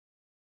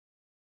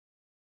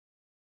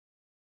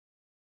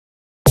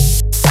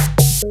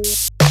You're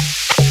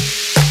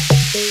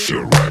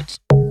right.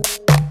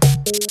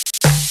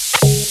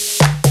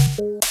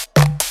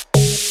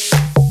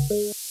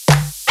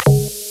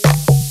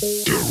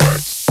 You're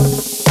right.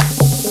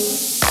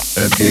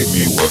 And give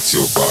me what's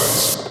your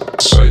body's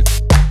sight.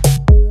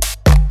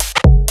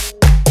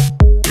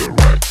 You're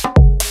right.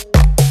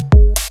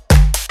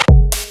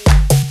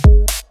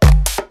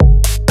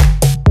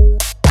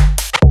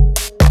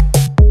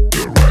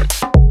 You're right.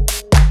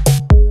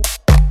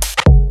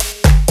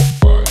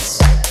 Body's.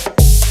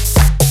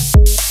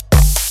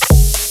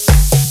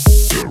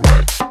 You're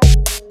right.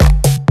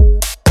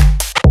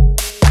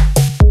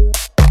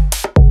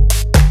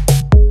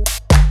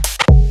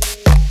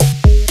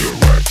 You're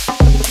right.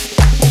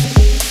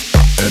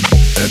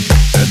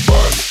 And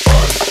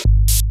body.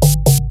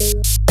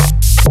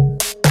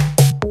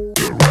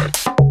 You're right.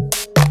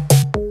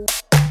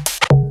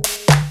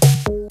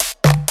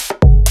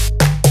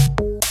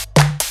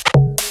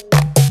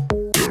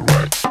 You're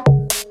right.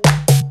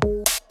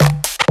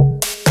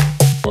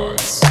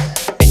 Body.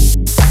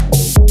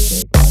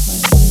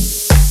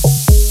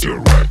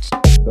 You're right.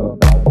 Don't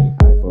tell me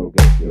I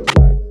forget you're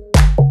right.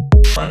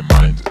 My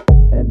mind.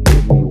 And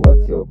give me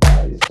what's your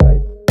body's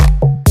right.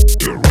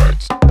 You're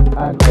right.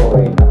 I'm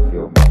growing up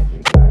your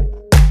magic light.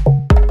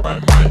 My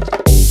mind.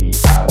 Baby,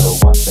 I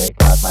don't want to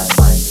cut my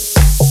mind.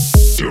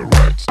 You're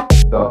right.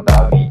 Don't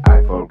tell me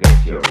I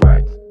forget you're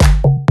right.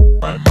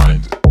 My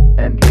mind.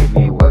 And give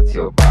me what's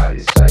your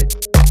body's right.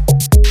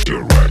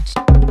 You're right.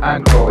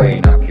 I'm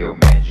growing up your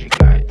magic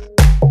light.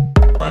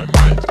 My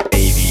mind.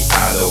 Baby,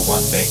 I don't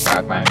want to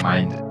cut my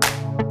mind.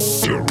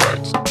 You're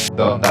right.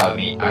 Don't tell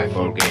me I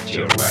forget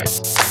you're right.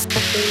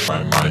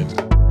 My mind.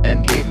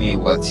 And give me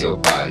what's your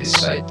body's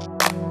right.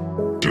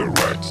 You're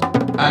right.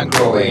 I'm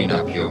growing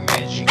up your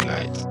magic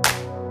light.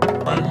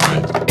 My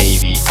mind.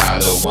 Baby, I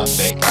don't want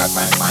to cut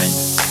my mind.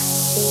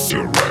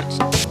 You're right.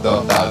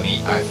 Don't tell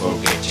me I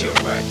forget you're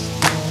right.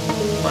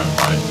 My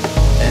mind.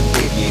 And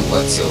give me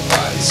what's your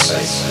body's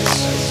right.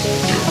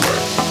 You're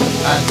right.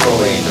 I'm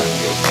growing up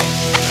your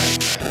magic light.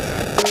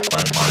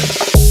 My mind.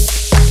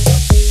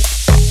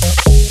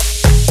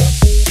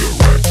 You're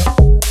right.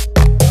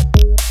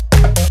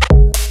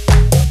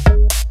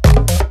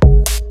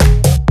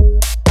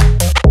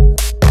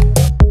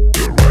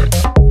 You're right.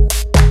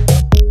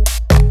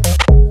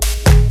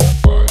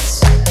 Body.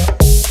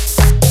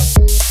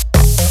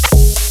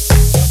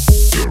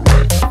 You're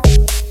right.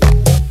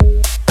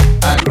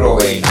 I'm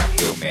growing up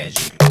your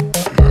magic.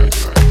 Right.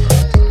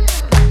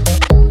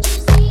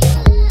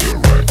 You're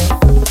right.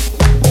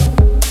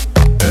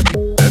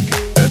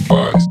 And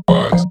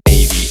body.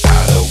 Baby,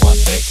 I don't want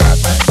to cut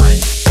my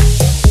mind.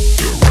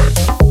 You're right.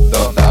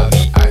 Don't tell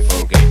me I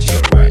forget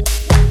you're right.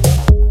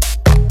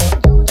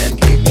 And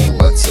give me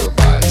what's your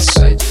body's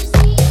right.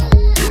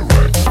 You're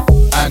right.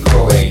 I'm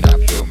growing up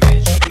your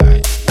magic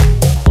light.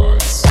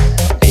 Body.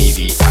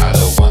 Baby, I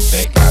don't want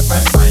to cut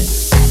my mind.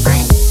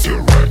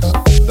 You're right.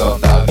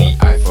 Don't tell me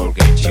I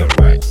forget you're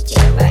right.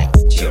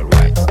 You're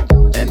right.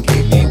 And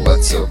give me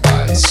what's your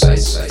body's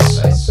right.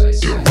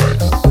 You're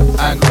right.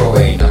 I'm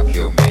growing up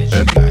your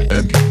magic light.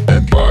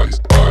 And body.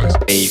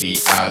 Baby,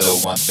 I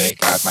don't want to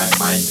cut my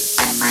mind.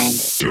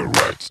 You're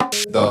right.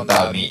 Don't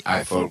tell me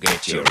I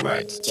forget you're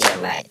right.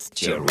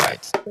 You're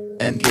right.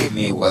 And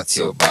give me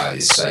what's your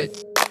body's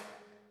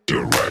right.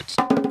 You're right.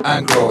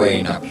 I'm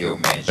growing up your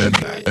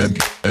magic light.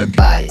 And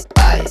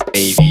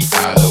Baby,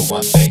 I don't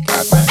want to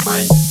cut my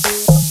mind.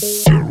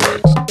 you're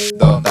right.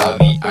 Don't tell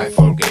me I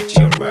forget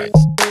you're right.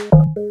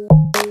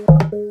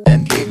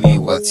 And give me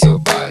what's your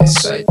body's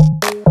right.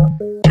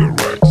 You're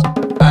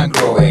right. I'm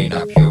growing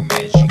up your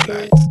magic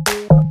light.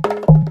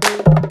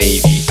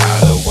 Baby,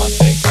 I don't want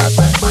to cut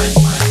my mind.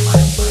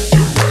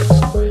 You're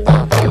right.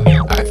 Don't tell me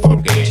I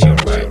forget you're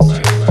right.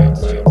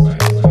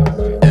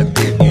 And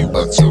give me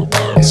what's your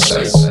body's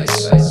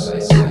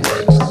right. You're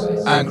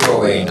right. I'm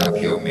growing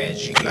up your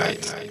magic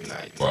light.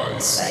 Body.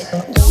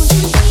 Don't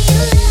you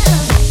feel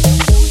love?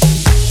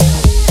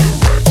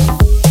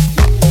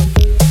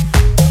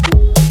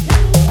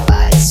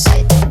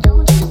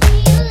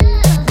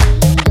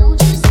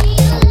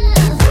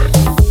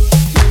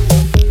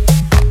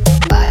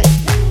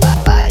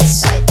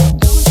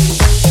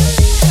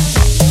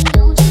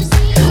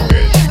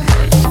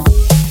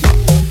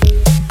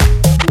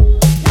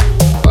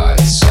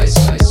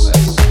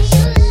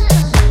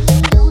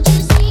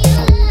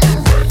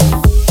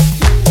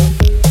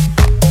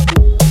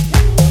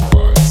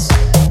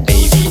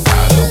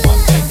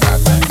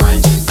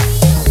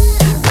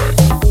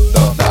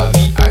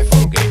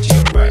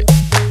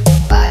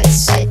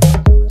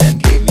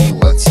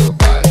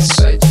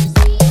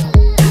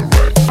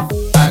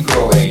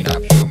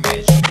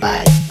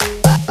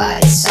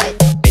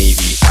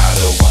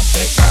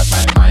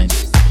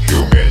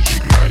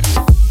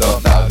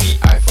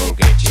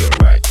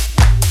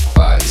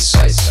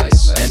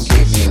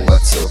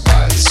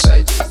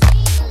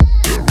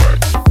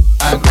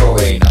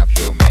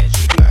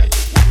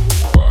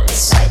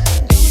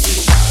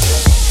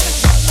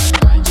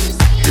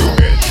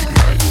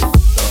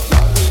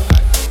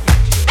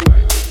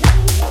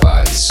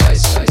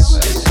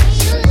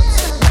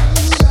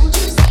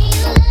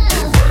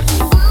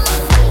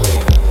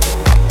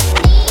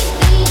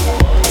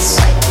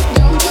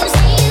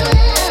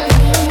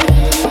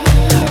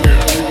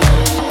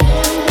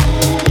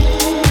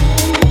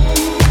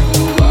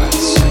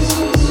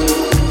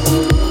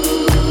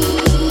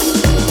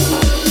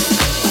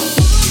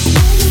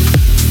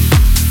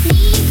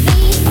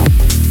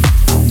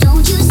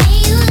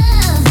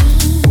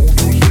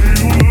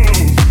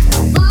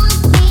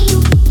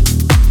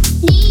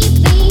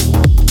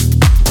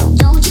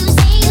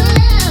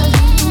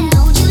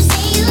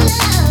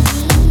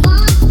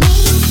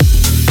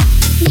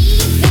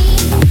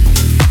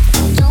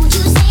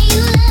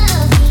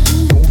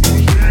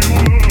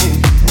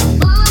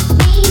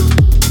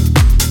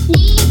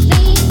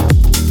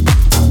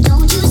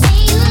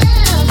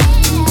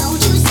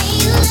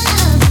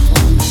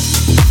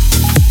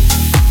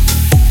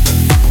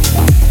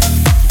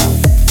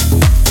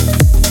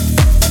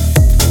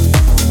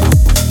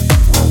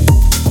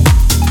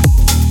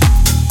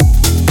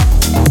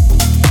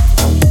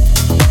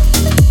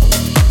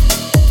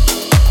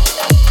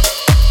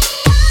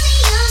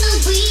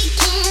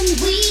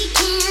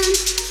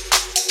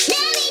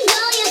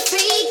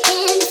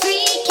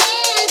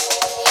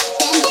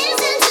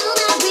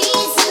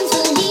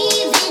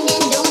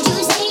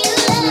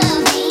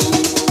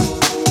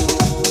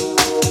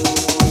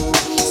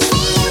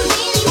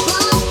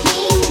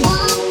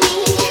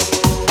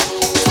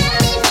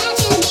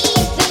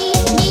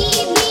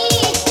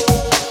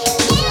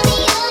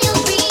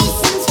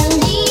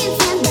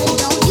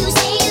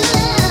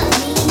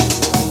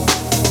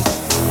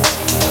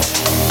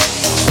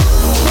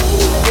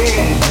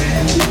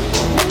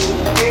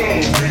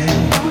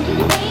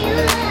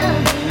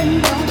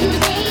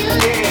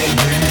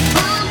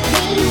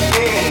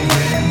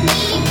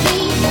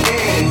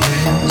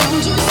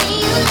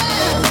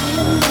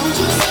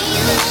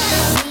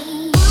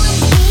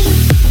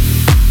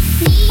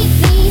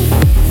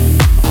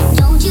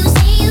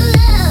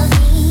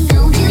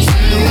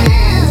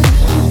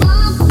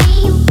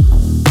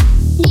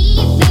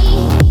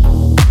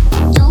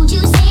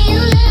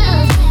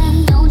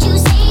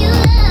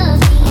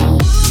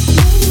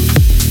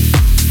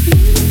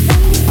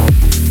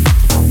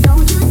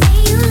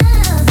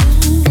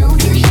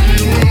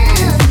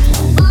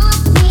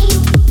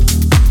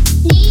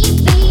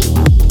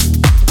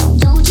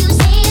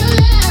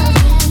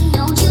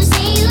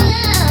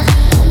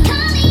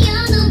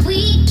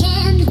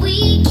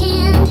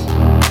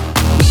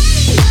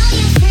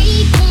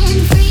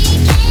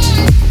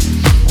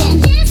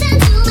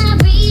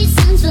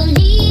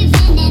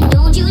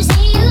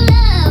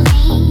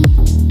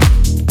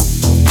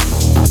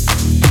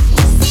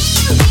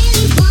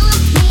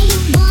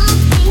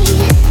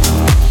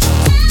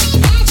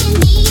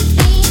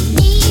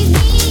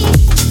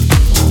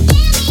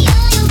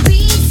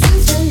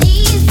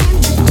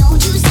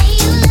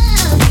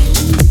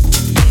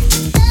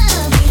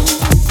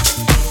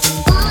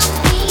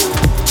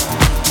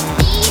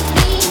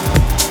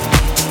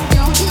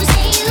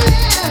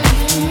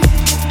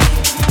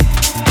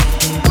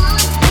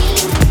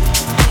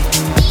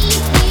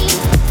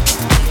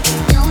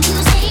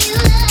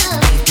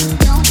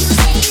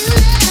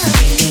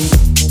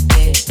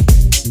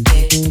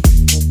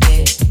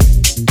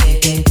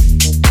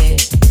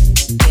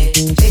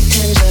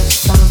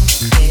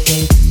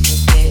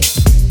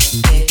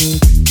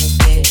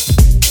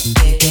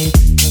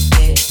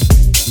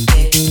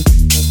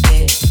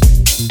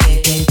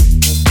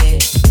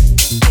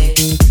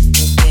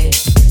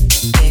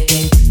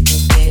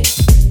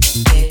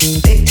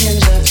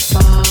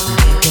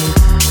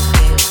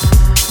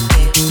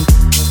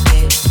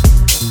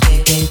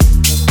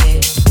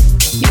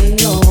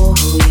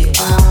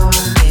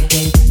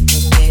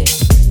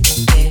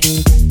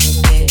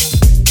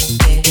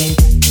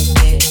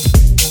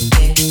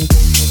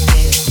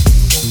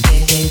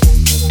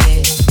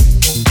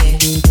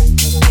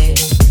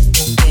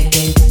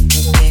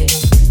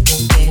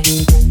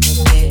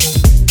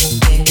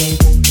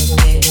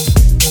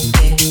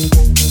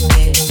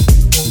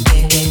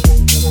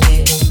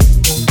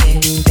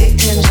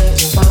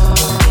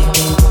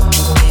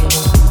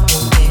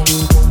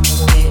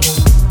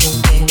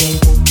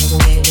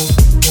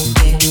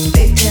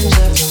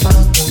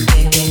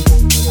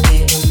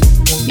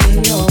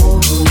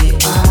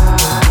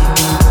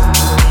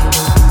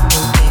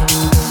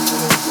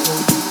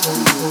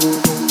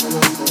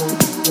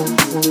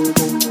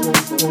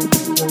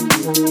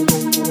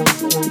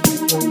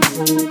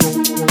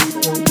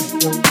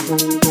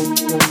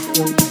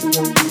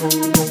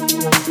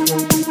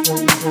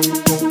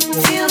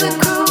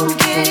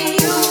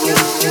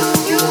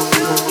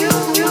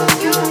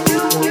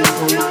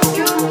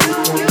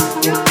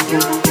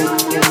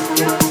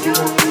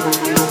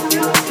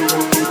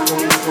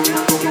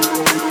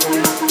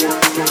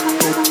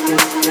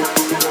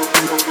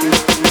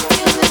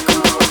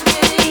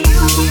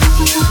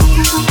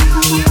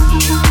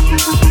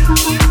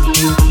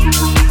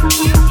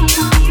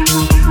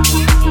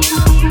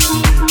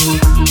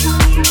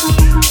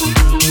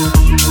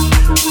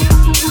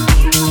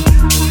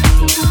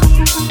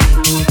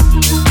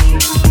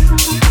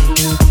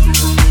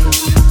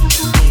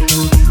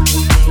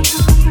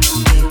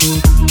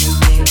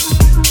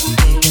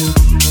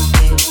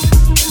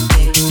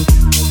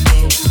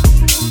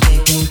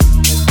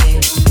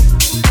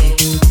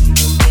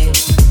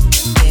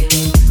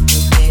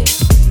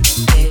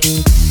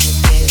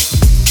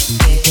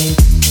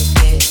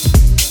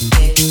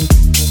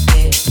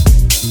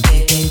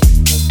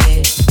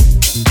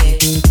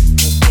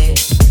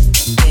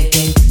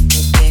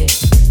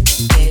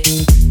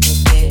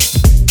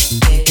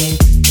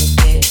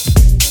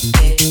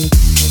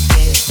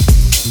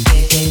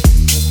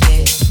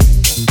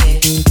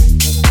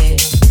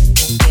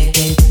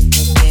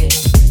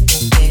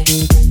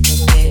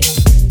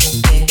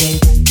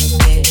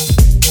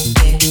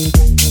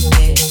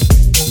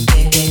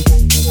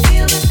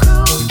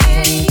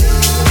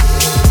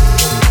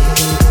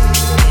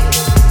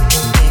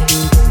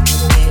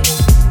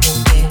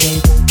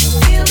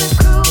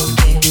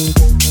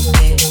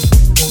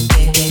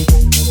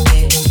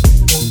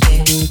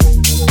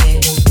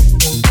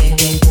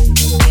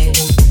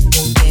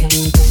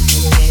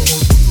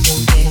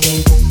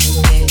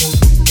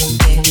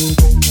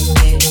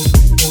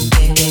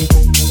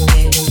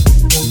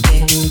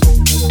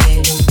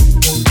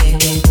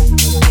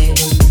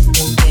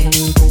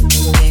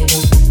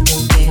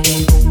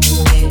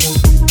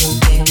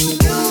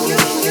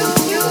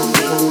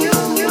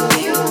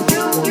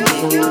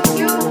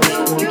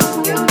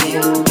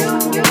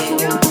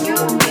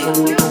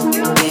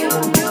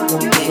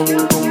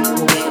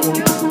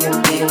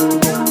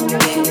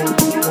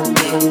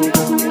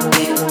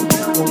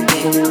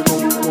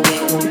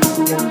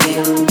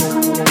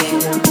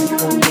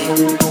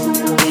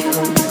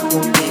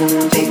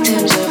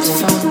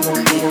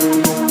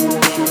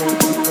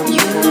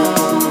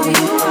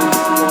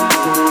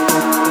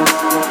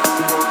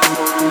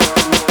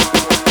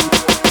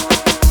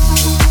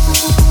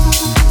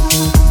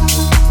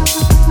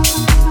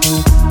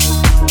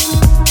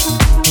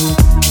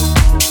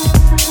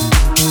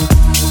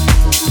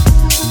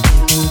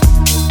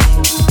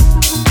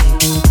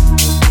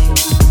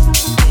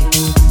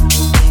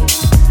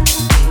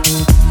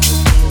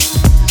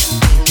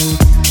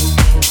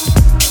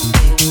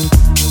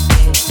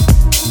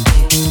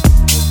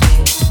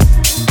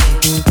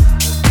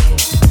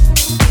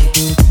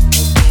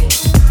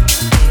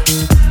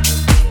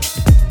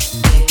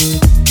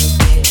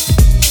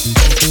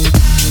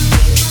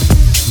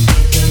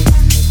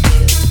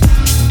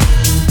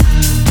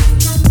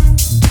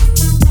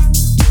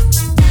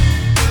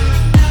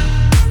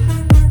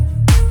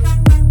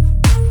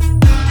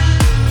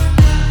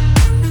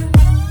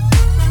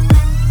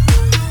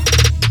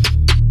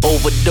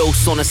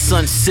 Overdose on a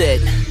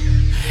sunset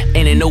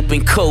and an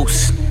open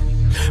coast.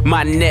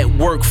 My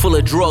network full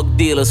of drug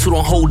dealers who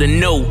don't hold a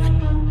note.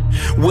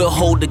 We'll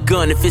hold the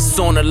gun if it's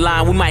on the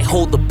line, we might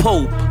hold the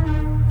Pope.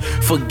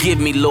 Forgive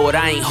me, Lord,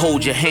 I ain't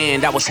hold your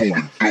hand, I was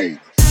holding dope.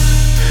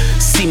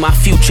 See my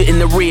future in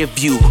the rear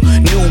view.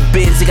 New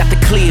Benz, I got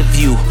the clear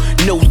view.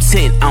 No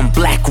tint, I'm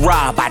Black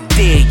Rob, I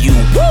dare you.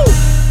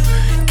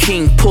 Woo!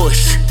 King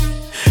Push,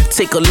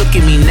 take a look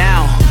at me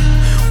now.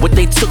 What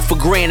they took for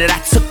granted, I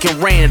took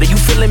and ran it. Are you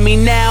feeling me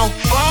now?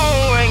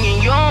 Phone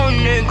ringing, young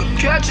nigga,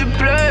 catch a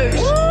place.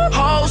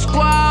 Whole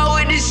squad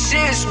with this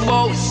shit,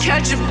 smoke,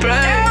 catch a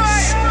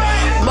place.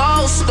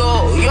 Ball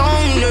store,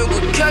 young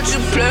nigga, catch a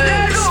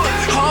place.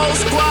 Whole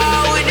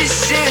squad with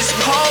this shit,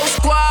 whole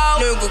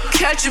squad, nigga,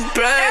 catch a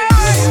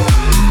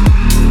place.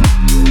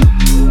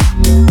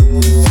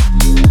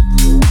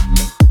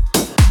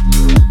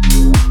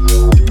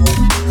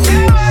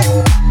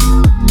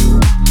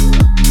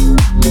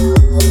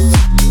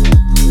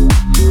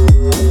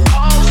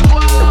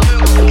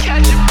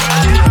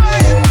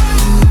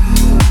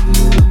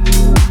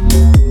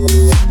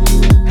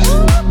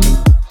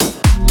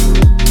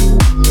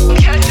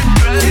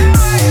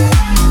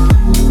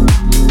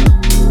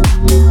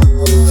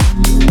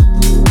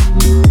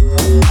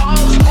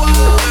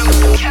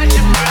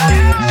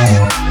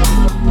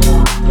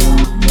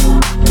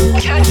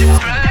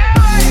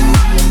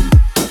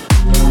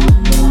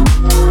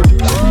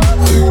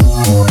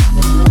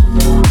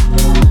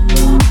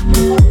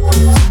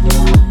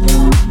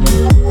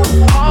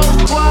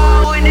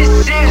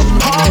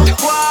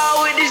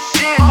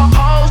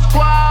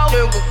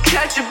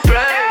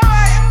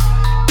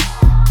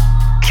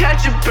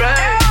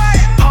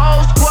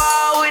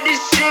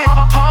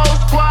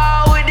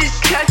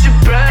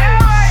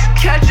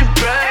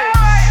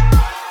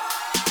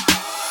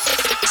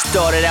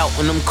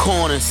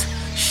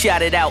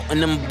 Shot it out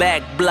in them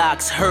back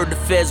blocks. Heard the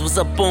feds was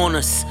up on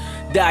us,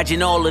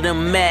 dodging all of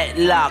them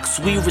madlocks.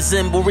 We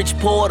resemble Rich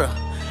Porter.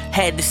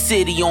 Had the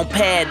city on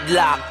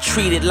padlock,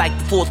 treated like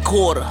the fourth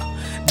quarter.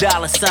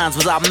 Dollar signs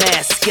was our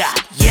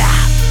mascot, yeah.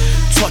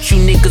 Taught you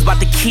niggas about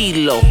the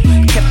kilo,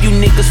 kept you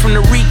niggas from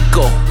the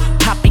Rico.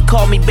 Poppy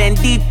called me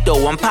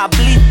Bandito, I'm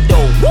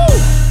Pablito,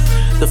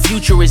 woo! The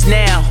future is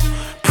now,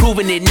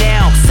 proving it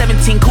now.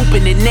 17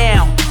 cooping it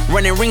now,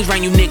 running rings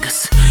round you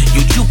niggas.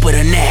 You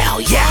Jupiter now,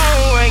 yeah.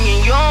 Phone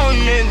ringing, young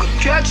nigga,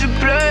 catch a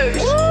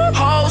place.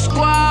 Whole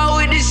squad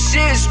with the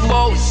shit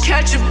smoke,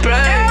 catch a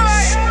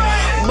place.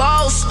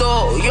 Ball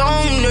store,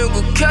 young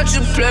nigga, catch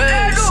a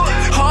place.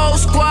 Whole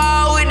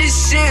squad with the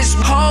shit,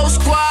 whole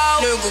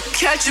squad, nigga,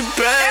 catch a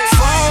place.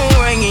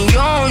 Phone ringing,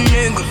 young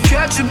nigga,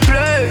 catch a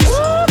place.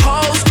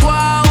 Whole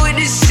squad with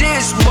the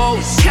shit smoke,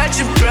 catch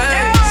a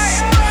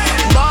place.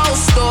 Ball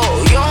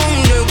store, young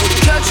nigga,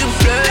 catch a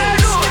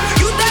place.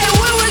 You think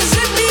we was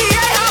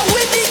NBA, how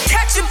we be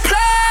catch a place?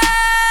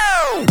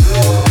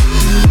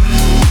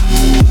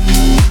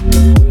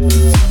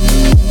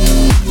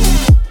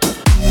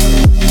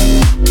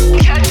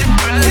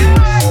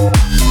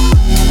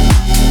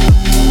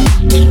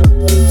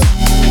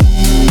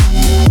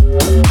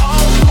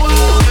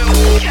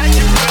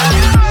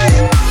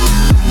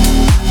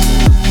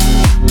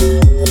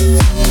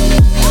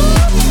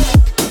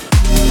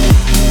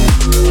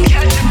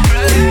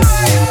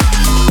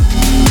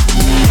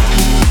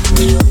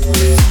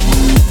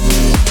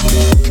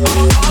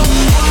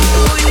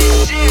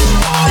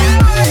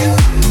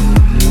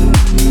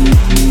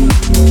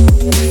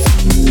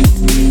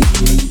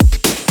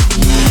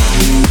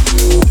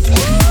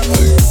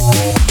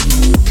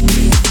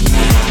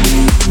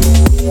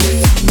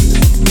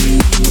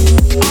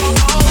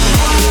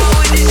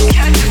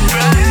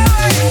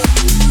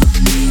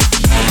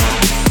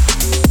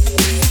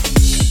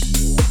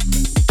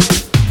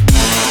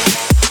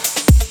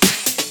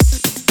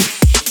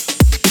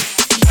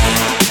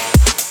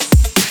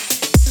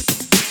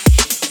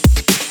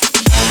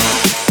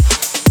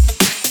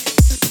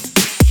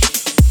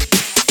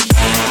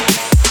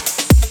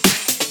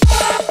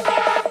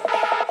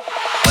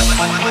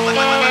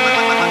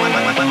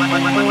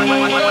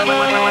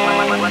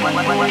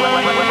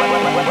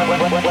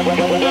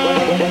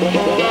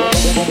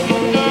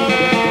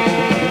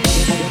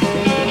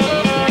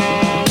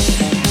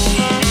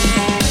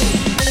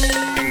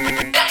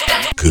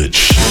 Good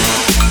shit.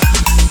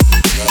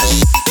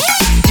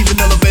 Even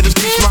elevators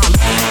keep smiling.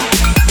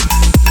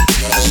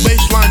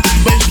 Baseline,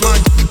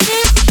 baseline.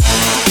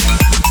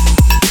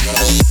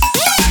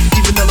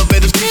 Even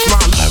elevators keep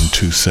smiling. I'm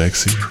too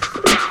sexy.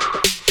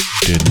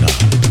 Did not.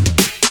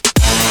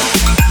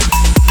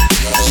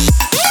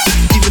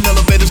 Even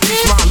elevators keep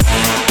smiling.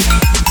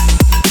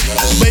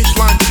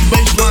 Baseline,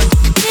 baseline.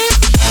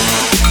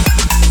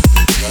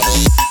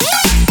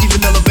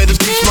 Even elevators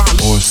keep smiling.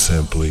 Or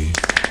simply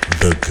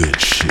the good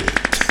shit.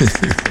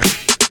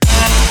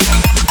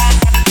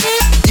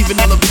 Even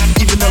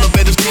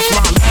elevators keep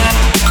smiling.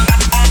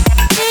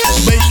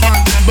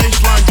 Baseline,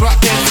 baseline, drop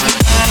that.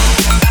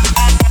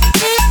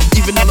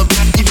 Even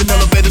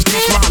elevators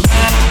keep smiling.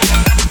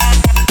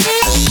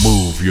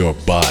 Move your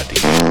body.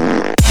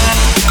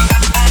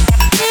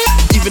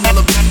 Even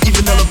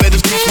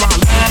elevators keep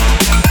smiling.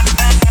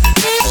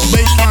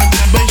 Baseline,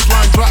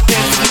 baseline, drop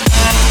that.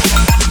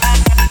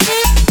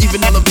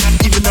 Even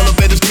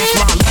elevators keep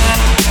smiling.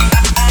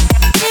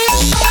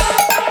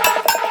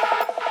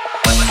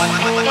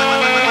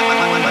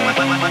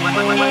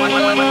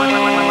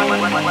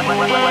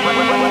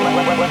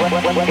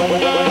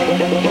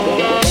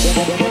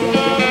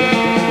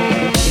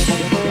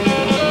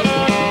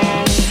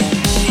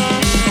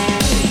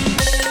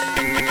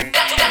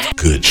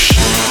 Good shit.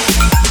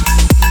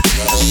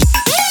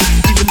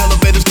 Even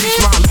elevators keep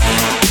smiling.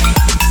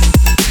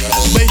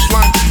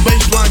 Baseline,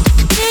 baseline.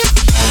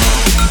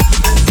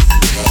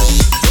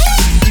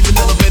 Even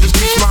elevators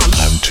keep smiling.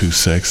 I'm too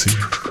sexy.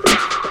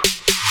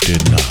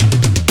 Did not.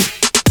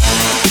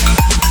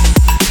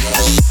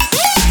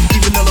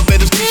 Even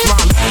elevators keep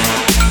smiling.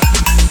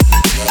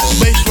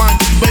 Baseline,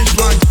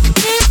 baseline.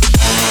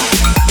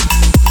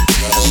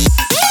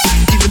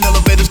 Even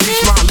elevators keep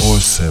smiling. Or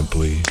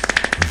simply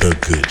the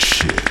good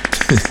shit.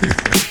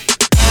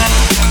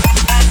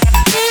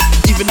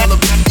 Even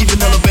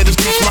elevators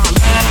keep smiling.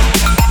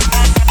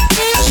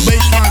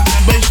 Baseline,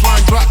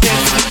 baseline, drop that.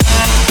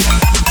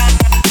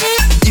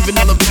 Even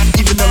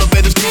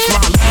elevators keep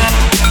smiling.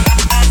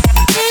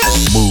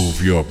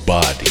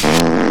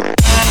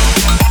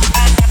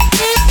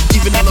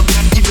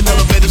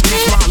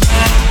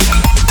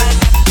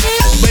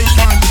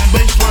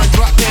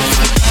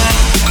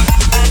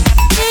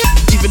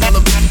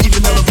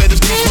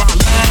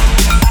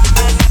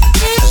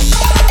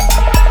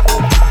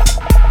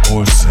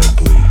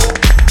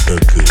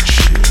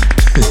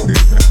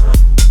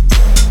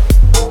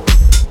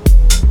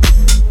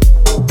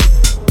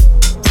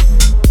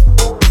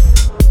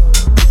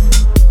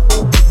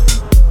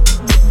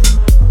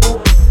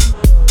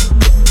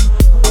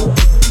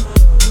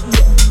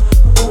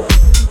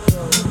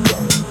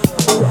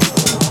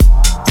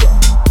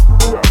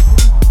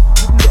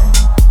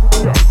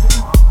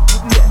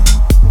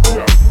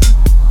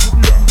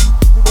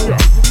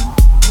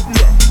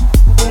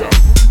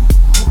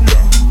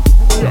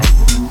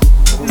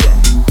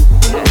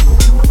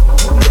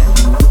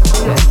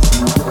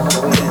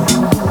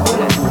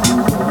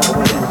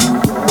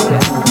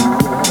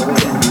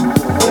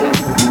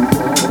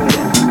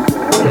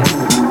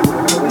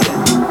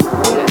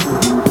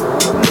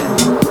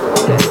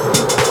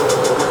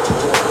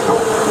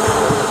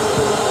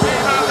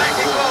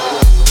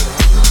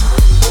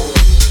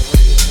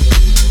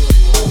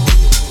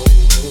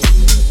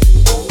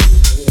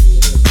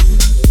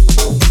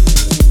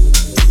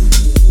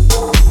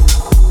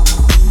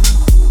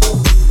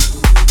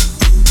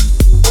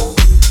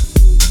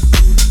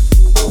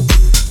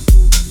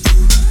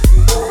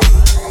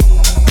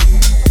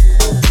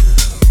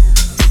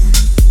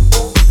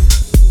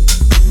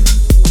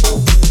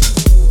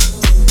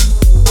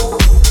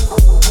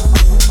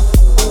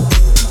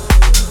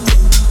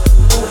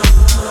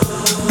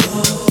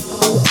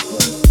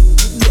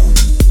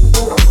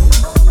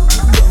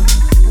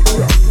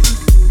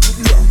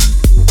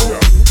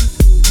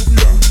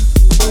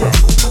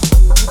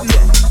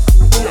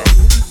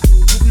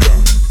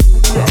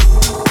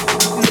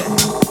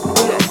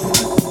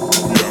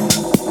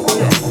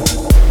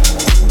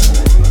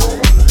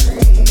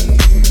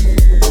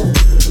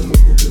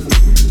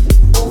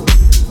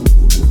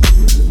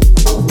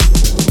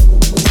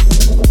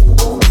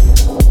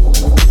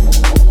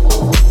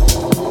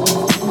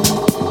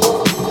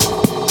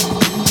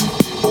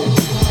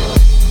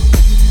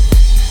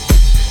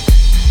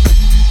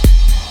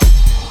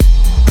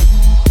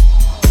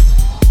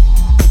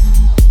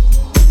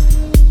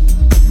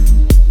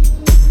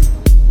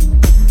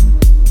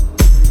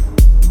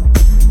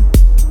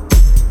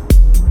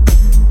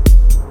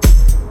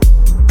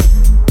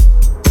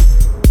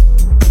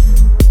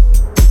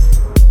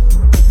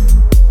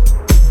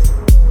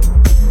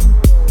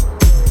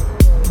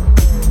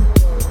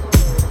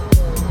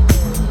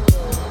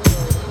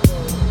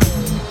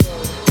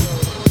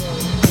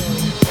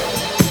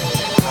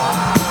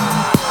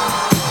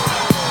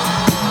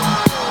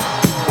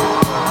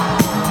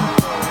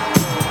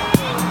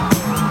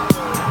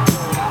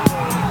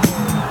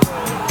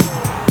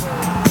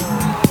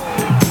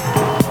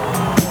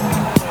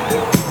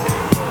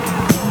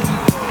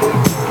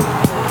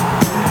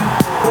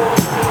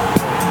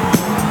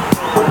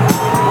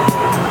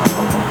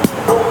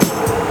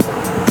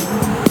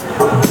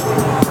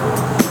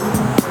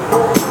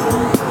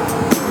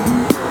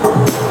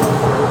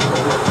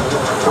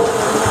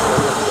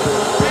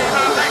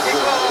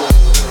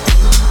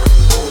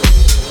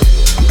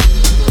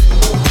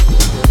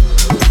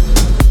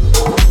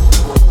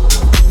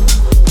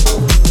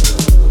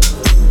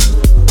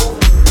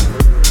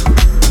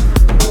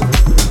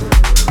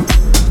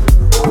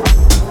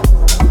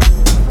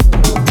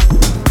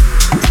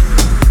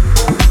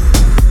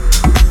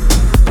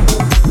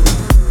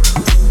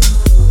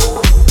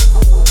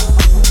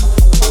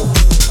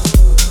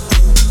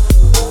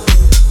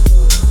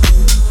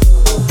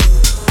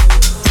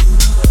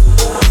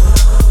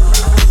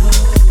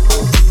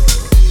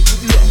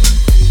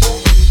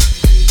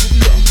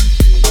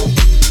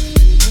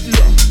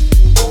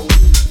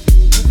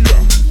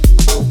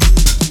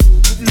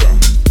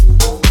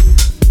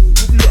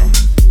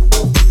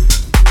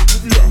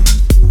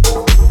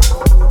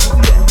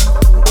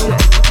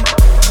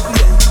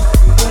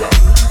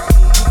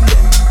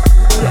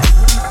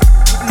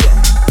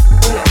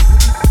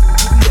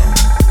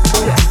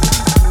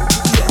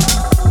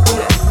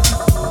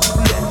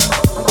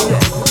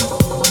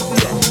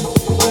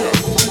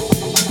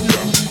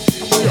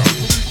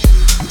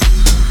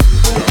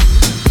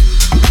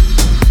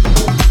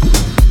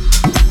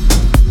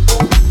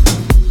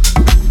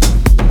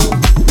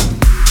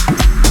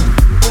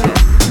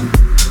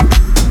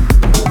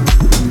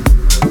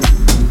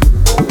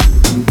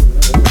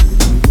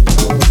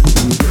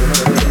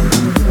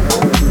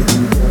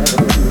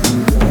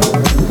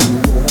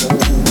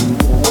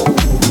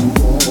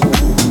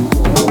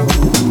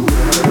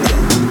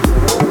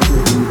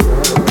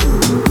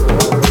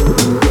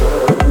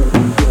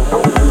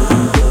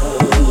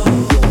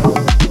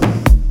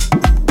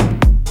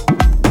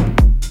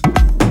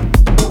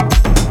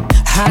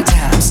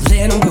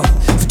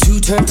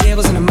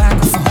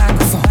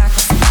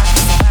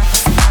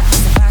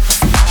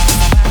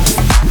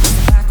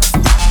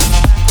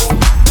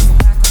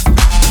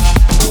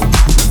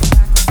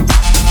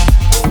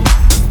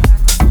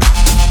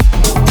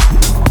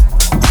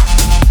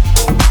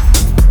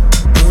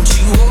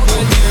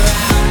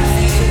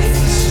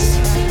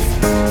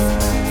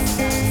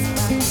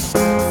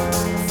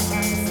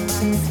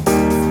 High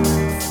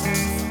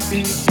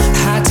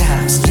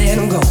times, let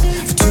them go.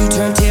 For two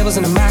turntables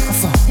and a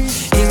microphone.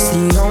 It's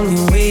the only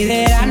way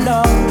that I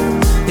know.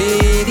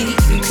 Baby,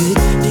 you could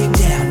dig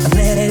down and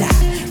let it out.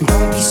 And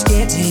don't be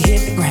scared to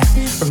hit the ground.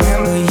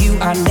 Remember, you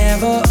are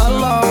never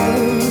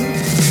alone.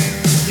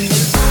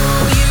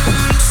 Oh, you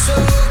look so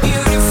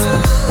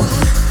beautiful.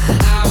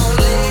 I won't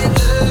let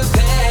love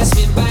pass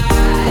me by.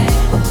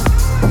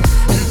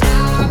 And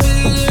I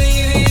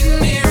believe in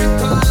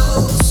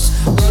miracles.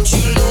 Won't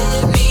you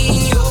let me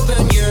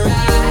open your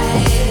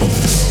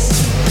eyes?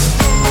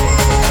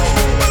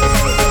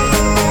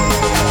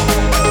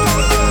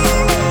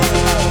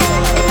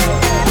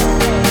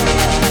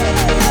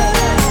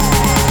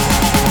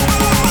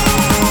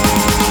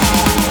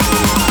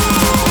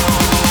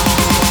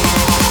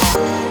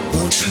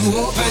 Won't you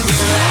open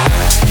your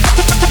eyes?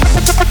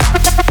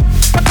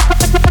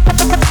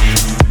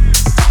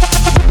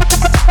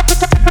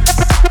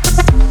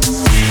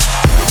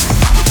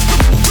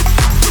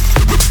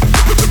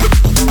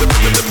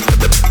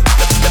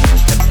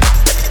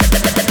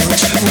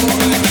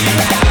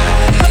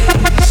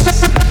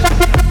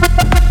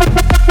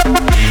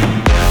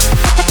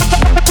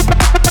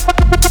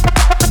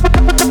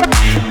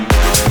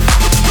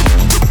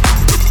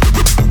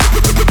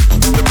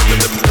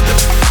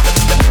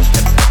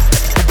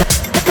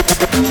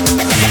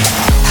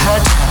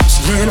 Hard times,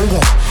 let 'em go.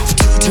 For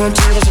two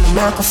turntables and a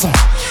microphone.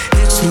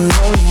 It's the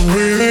only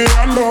way that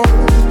I know.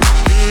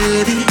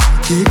 Baby, you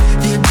can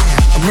get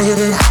down and let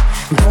it out.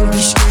 And don't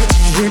be scared to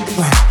hit the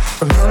ground.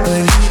 Remember,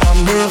 you are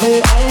never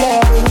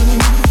alone.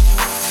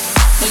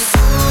 And oh,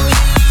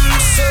 you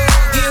look so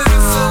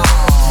beautiful. I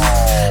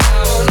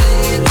won't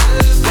let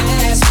love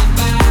pass me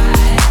by.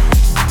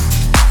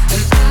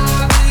 And I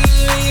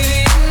believe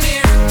in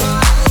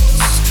miracles.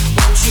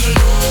 Won't you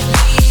let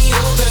me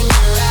open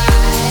your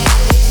eyes?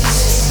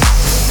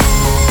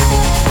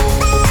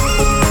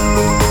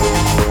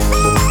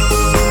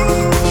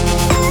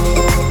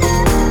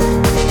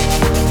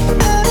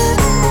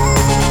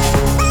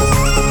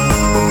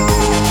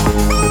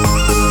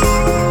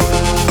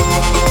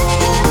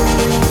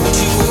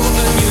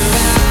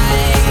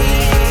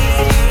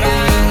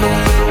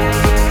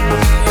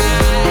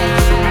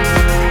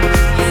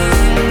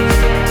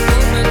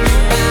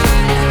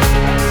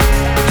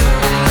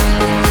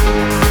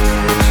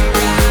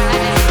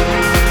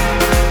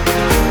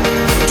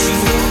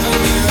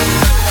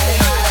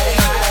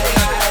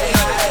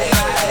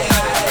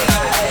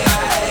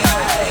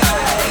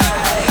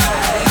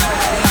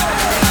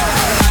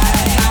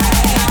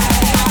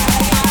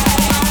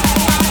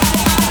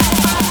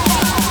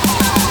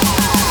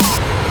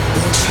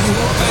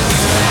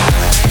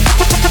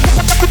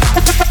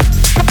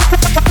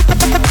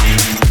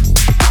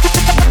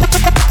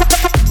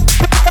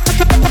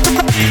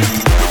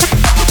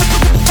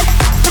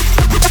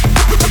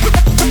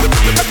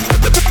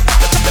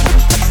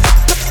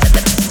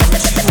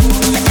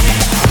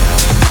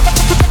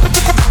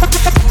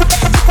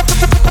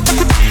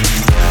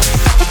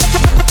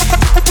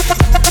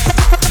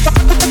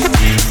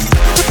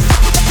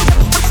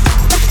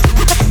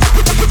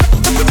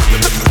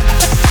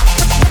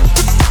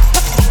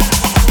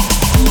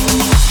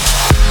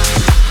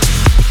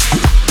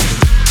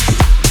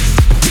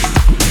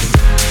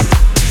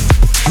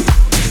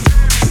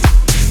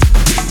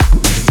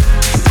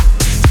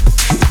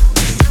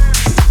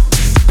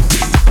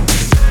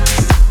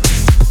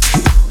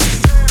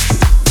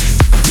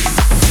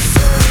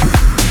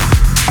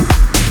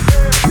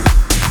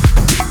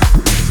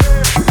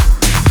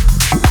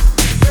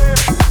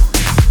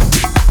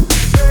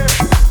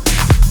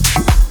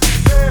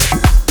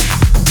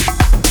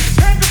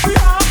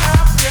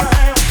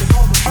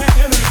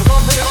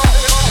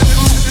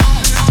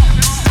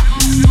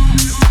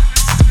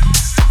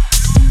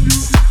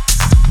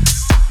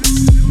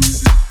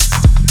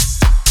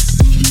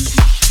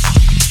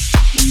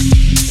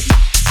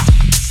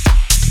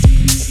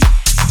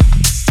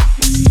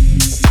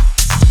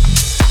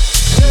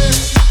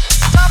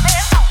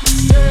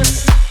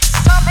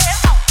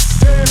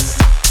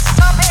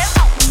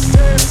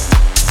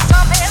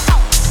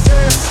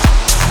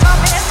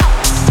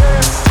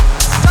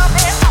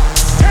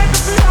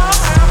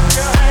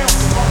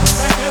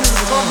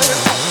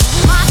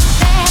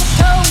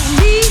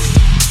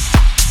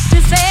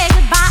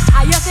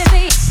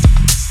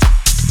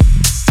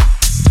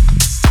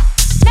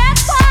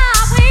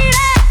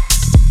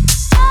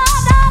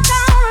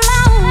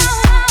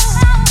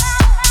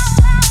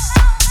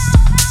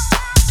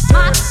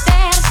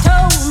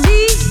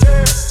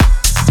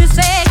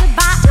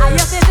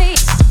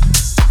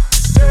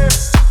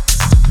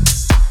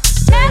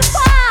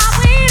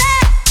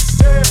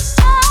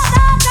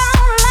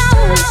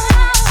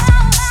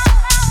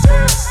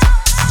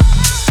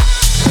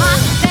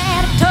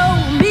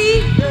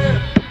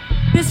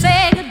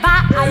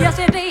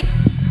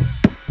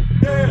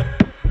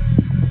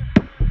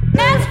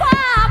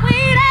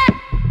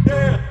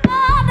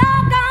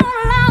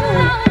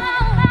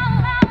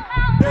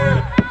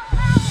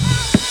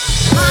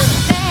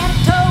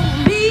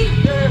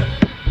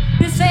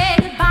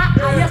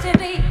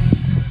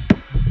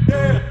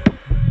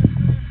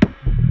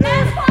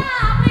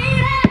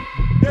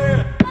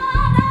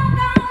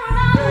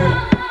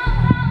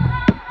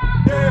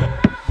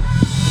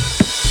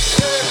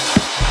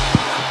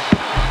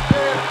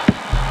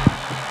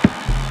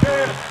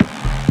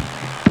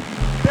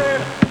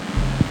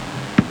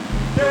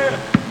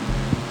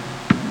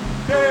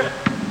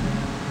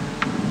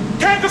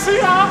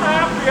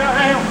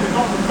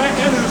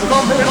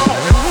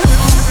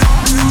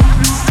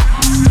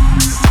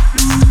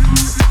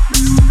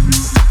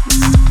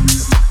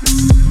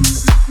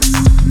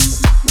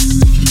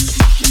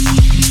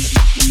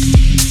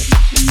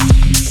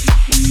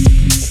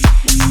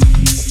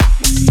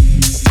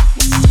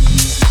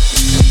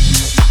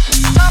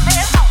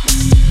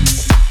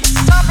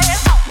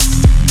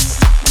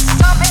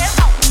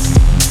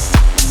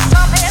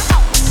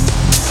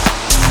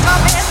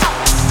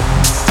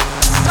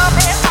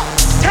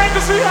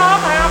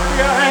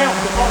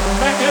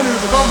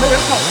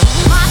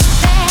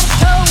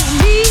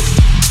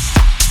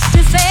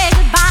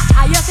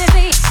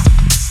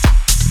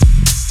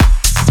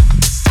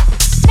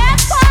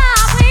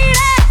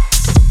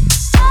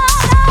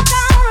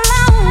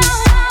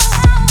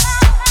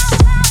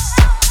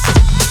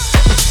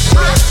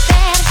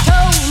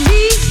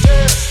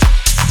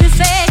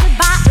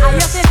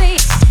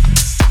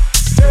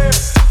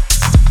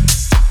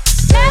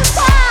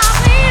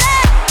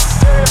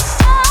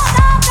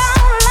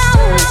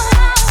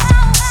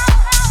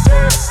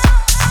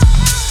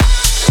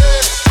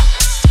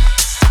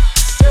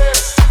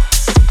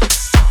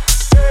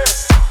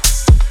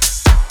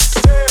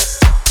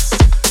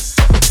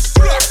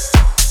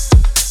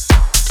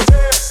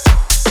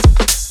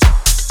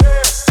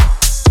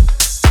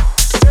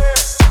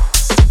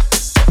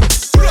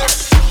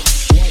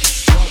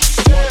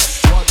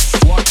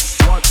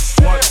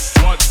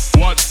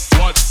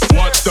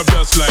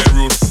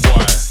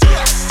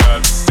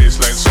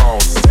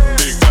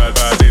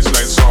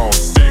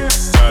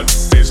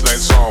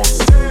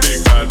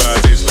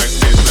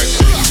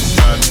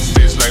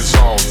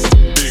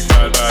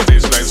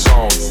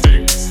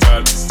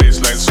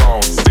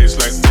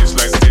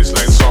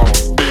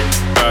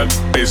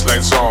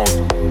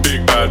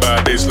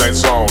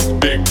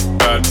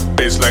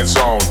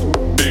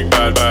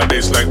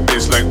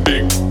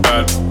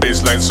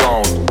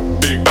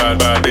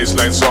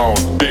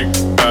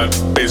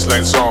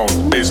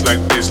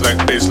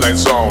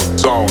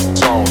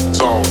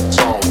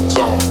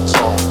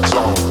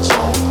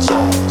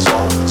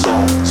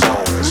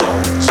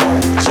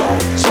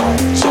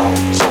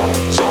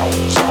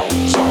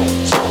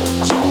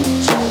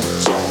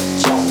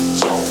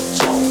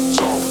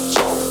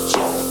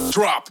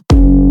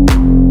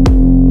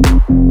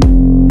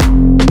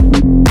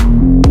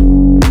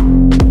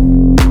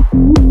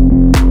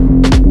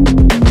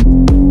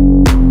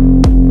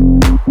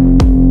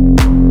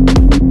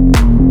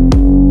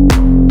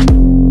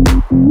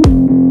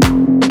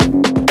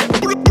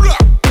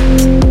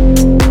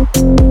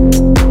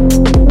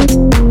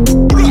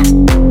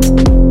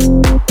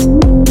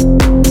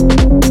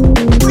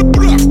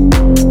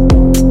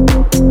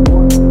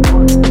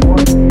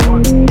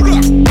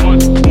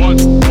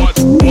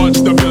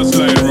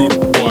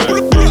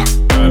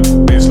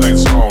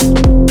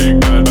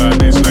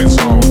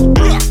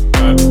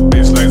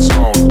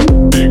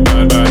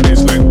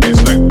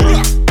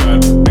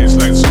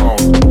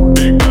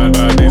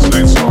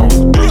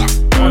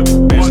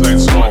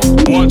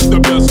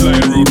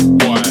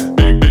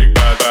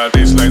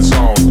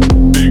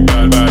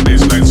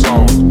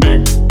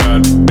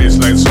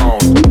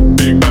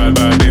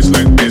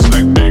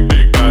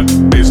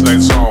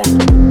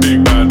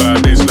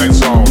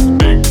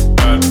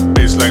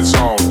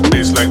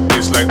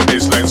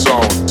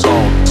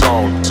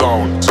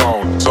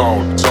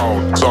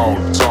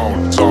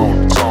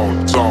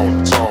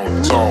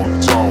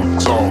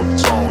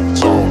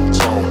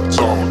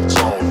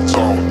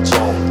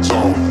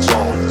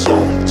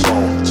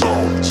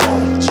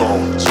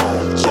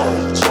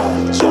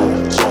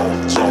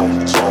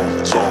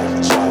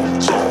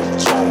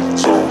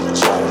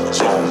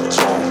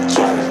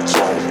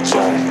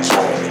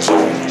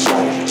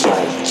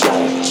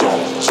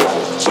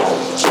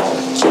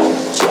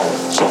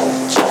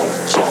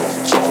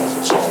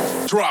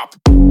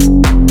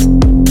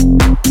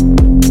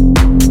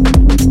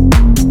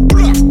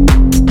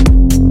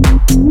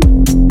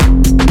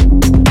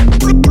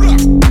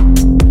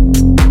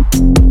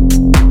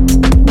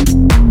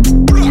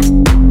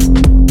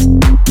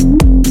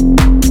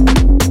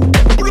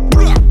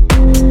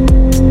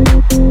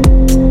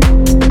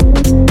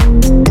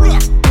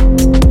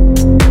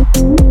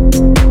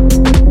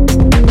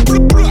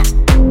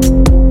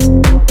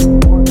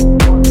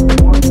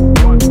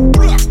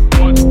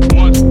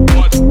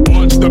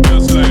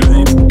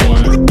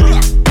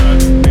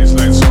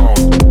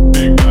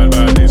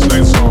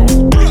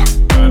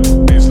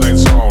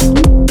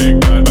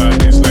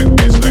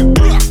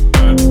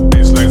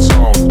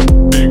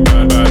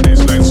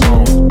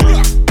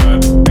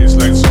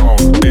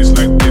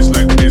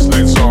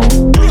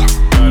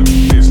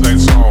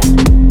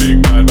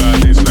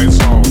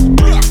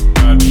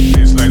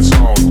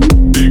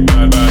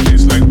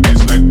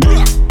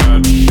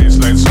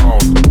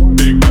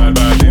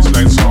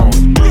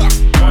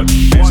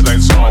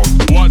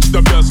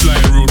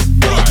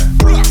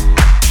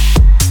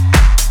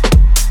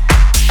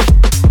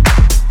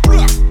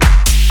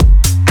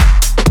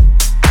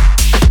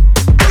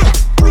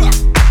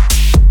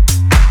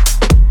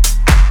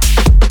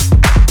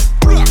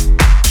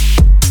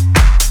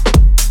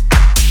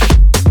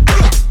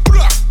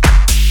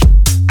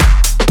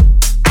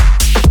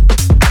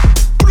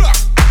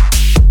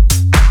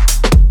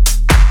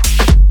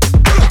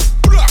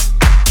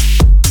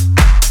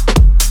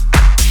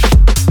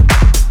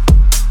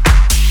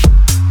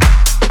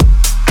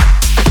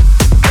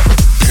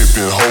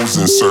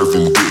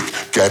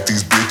 Got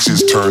these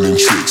bitches turning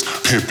tricks,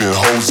 pimping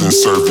hoes and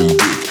serving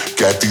dick.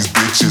 Got these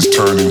bitches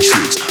turning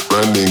tricks,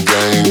 running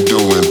game,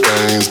 doing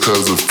things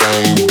 'cause of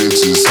fame.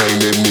 Bitches hang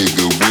that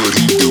nigga, what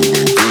he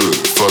doing good?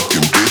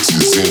 Fucking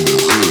bitches in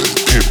the hood,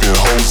 pimping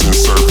hoes and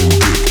serving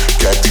dick.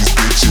 Got these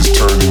bitches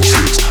turning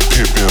tricks,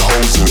 pimping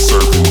hoes and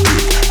serving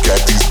dick.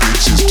 Got these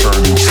bitches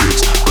turning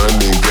tricks,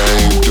 running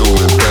game,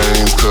 doing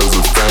things 'cause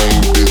of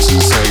fame.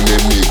 Bitches hang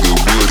that nigga,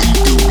 what he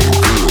doing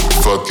good?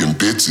 Fucking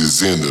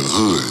bitches in the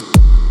hood.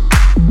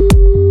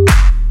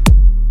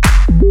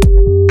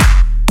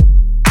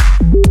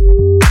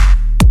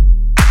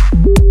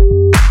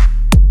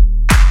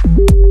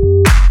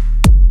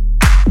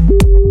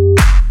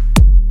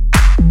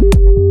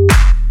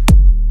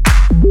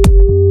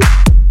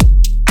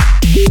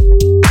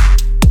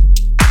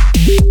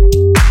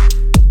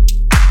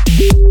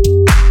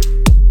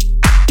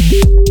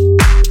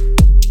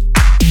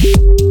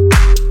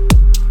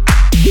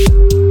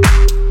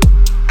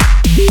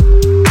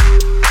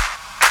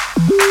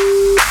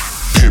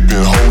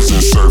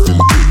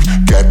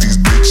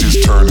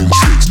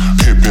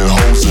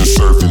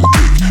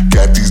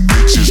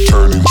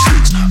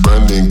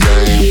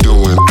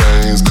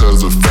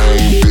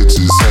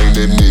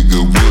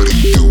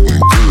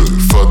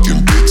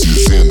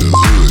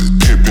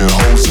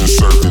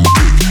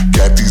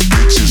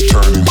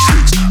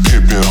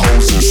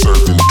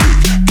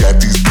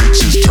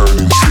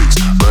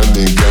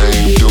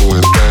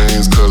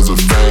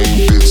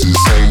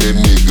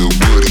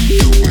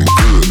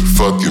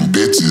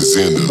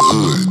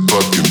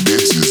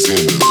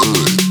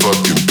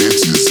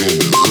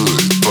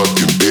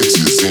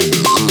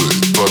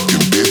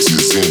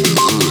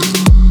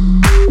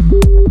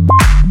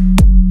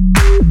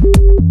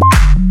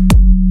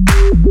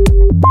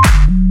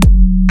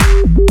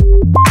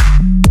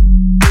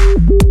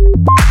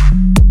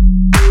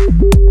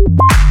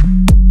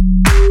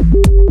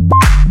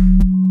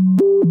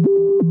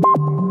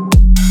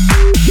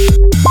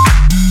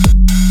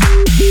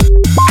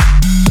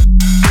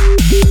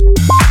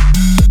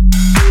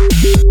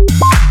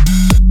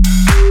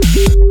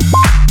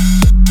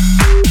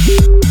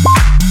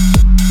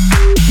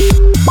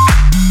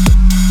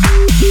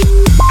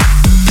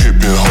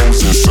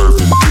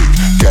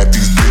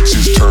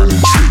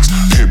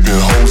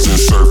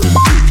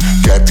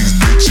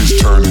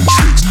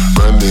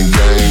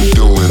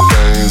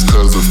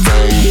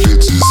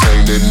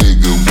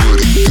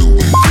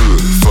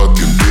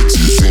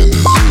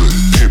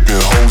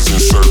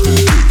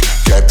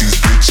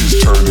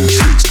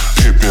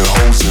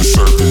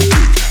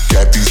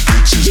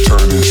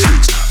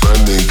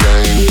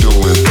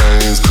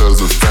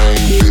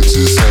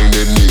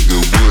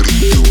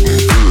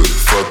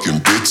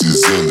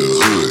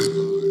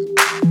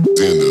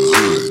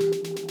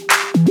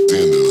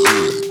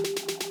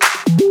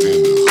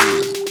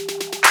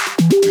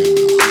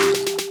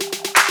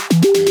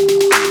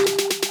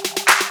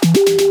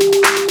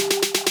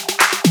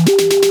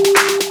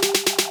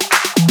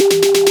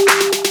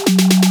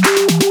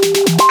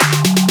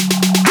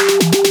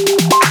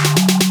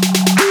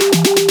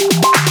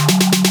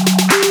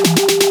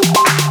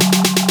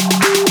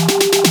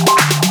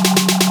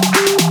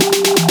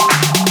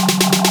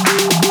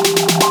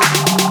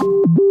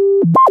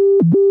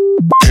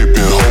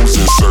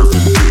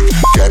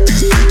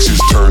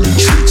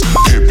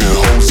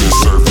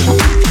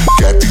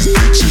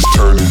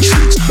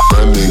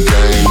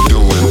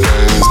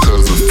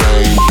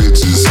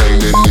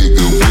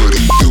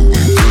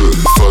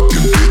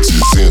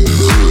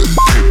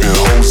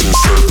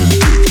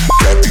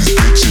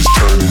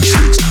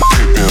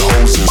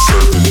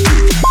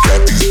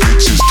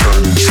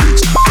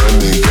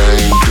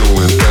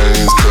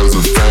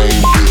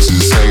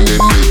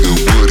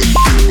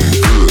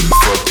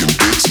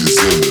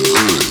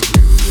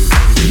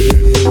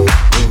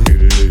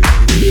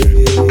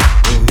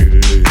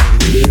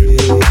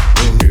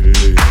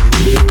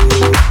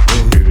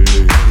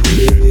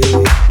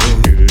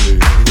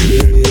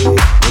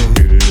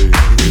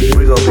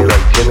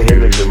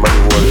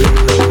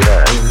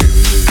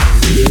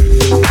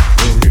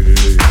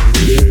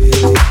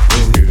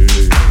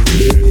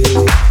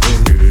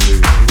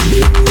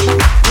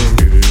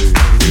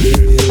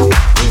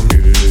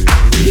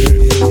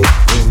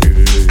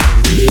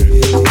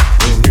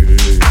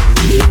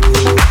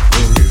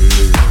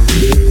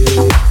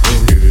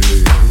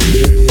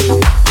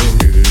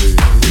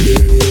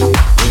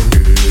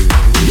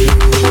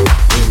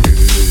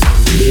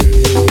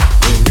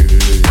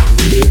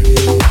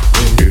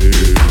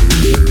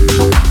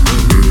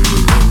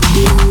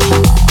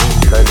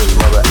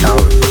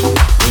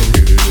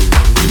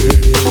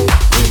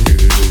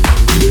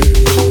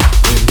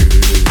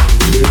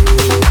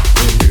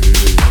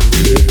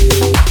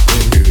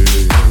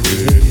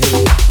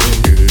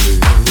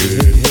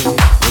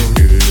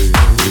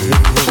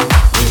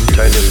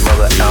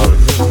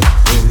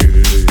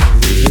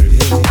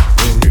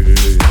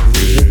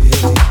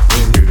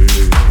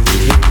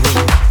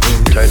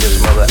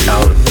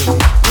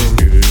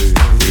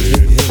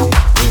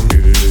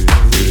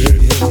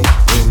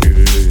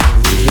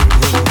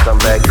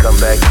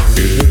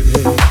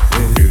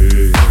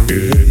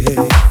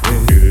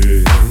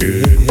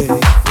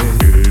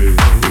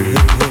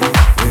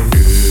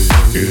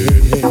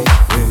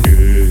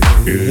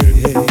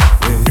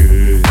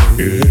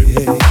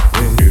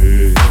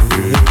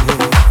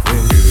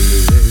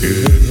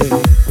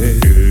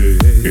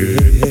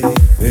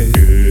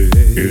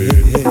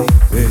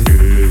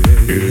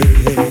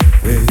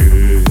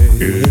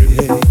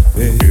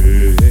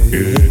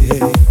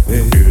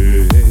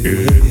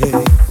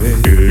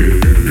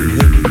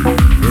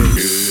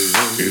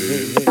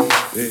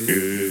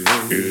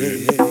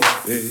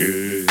 Turn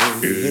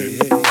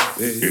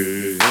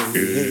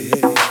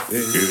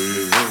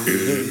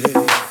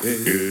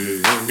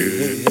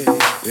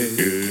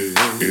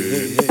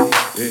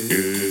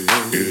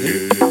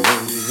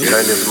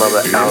this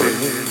mother out.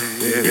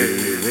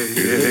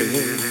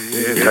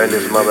 Turn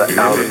this mother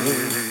out.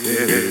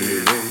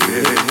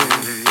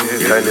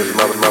 Turn this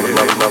mother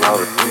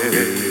out.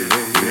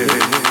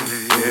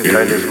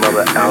 Turn this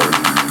mother out.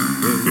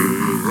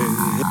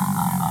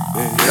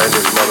 Turn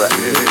this mother.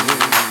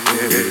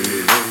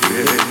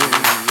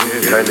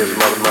 Turn this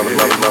mother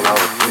out.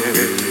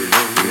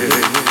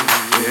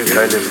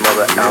 Turn this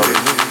mother out.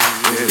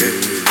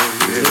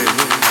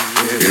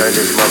 Turn this mother out. Turn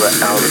this mother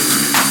out.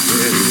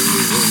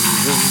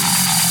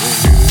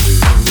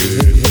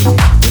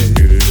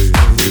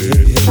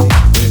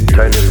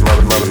 Turn this mother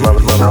out.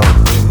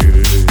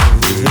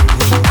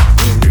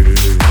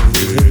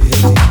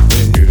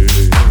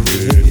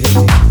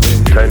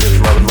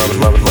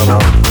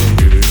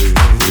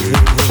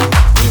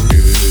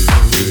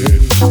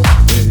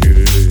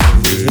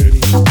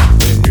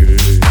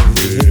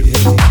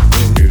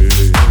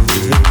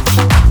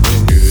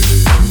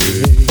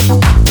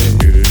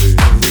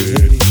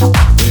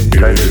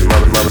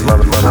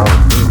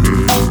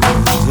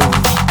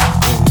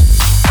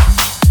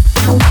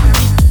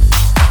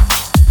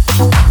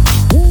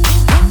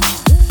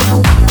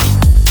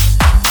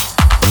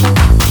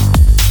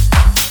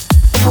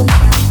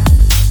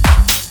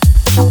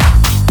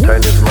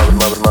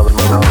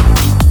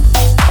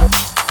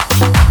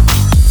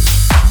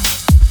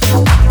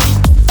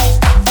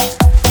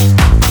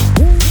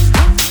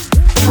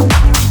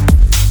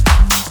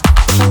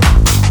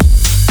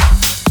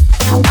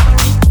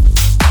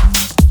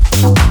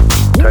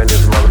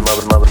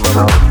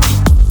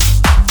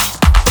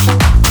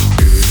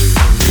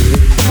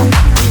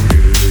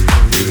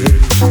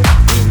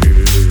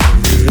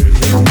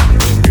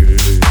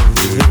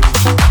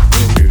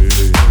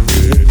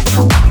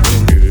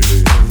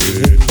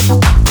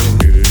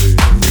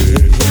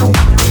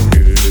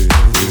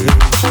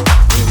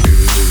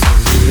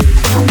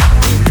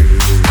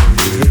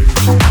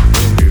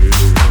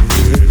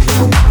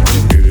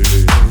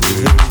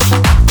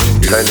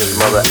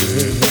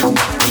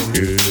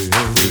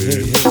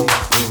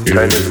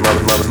 Turn this mother out. Turn this mother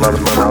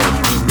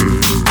out.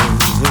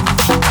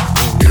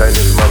 Turn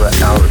this mother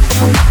out.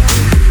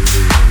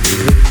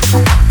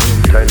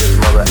 Turn this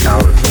mother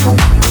out.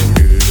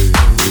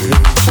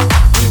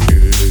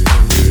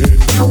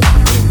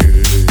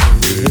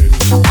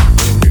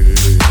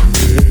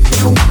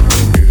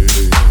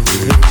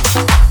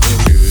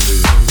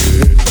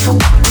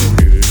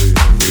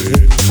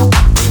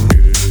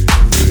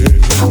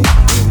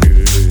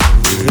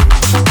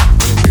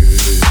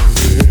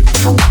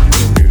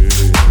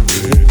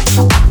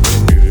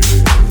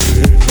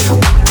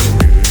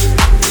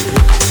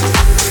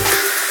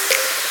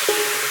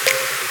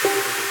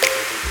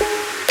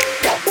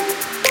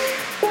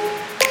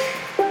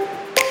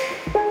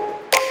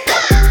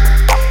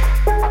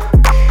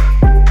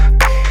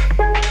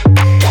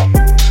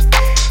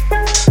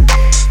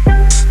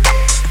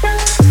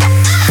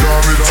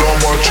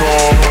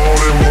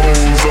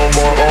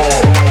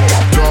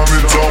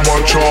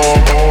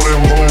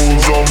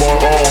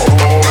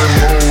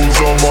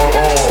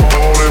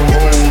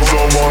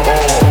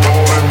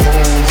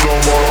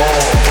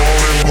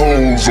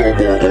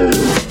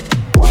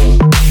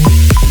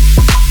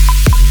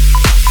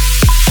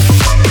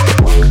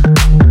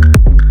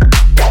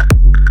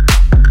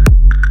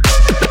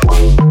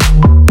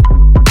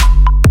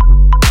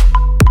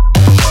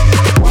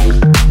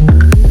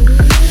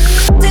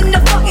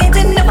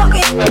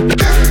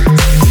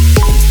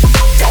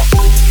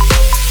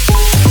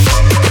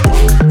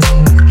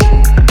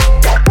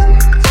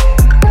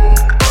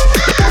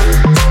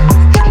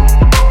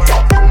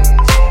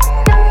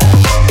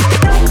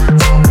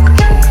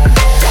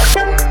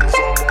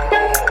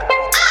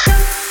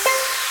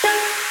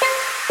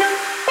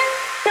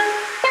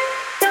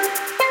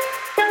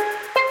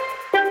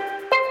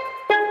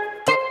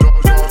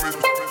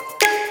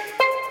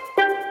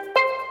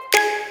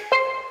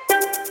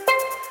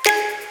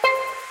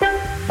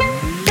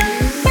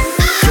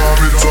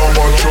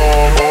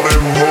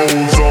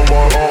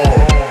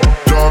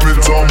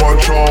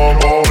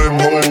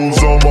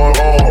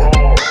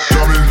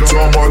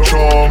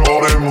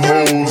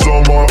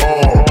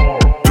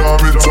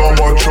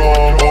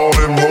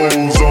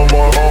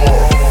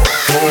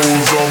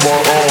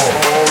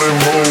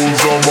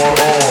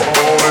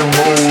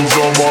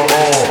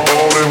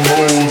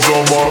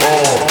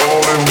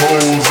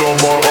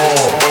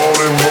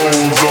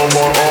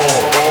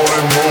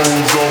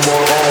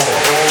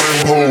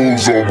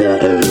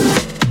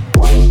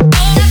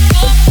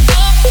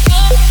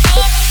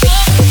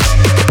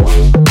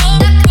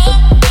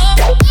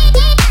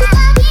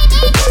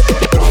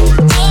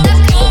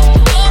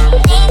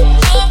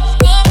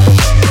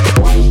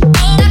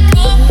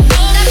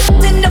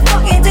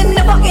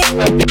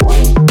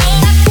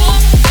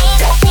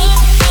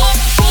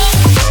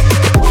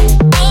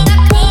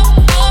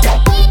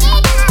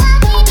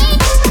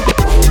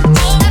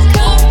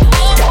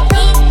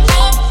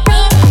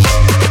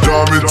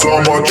 lights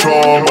on my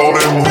charm, all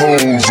them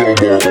hoes on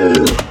my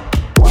own.